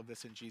pray all of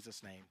this in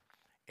Jesus' name.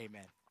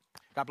 Amen.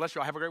 God bless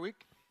you all. Have a great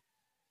week.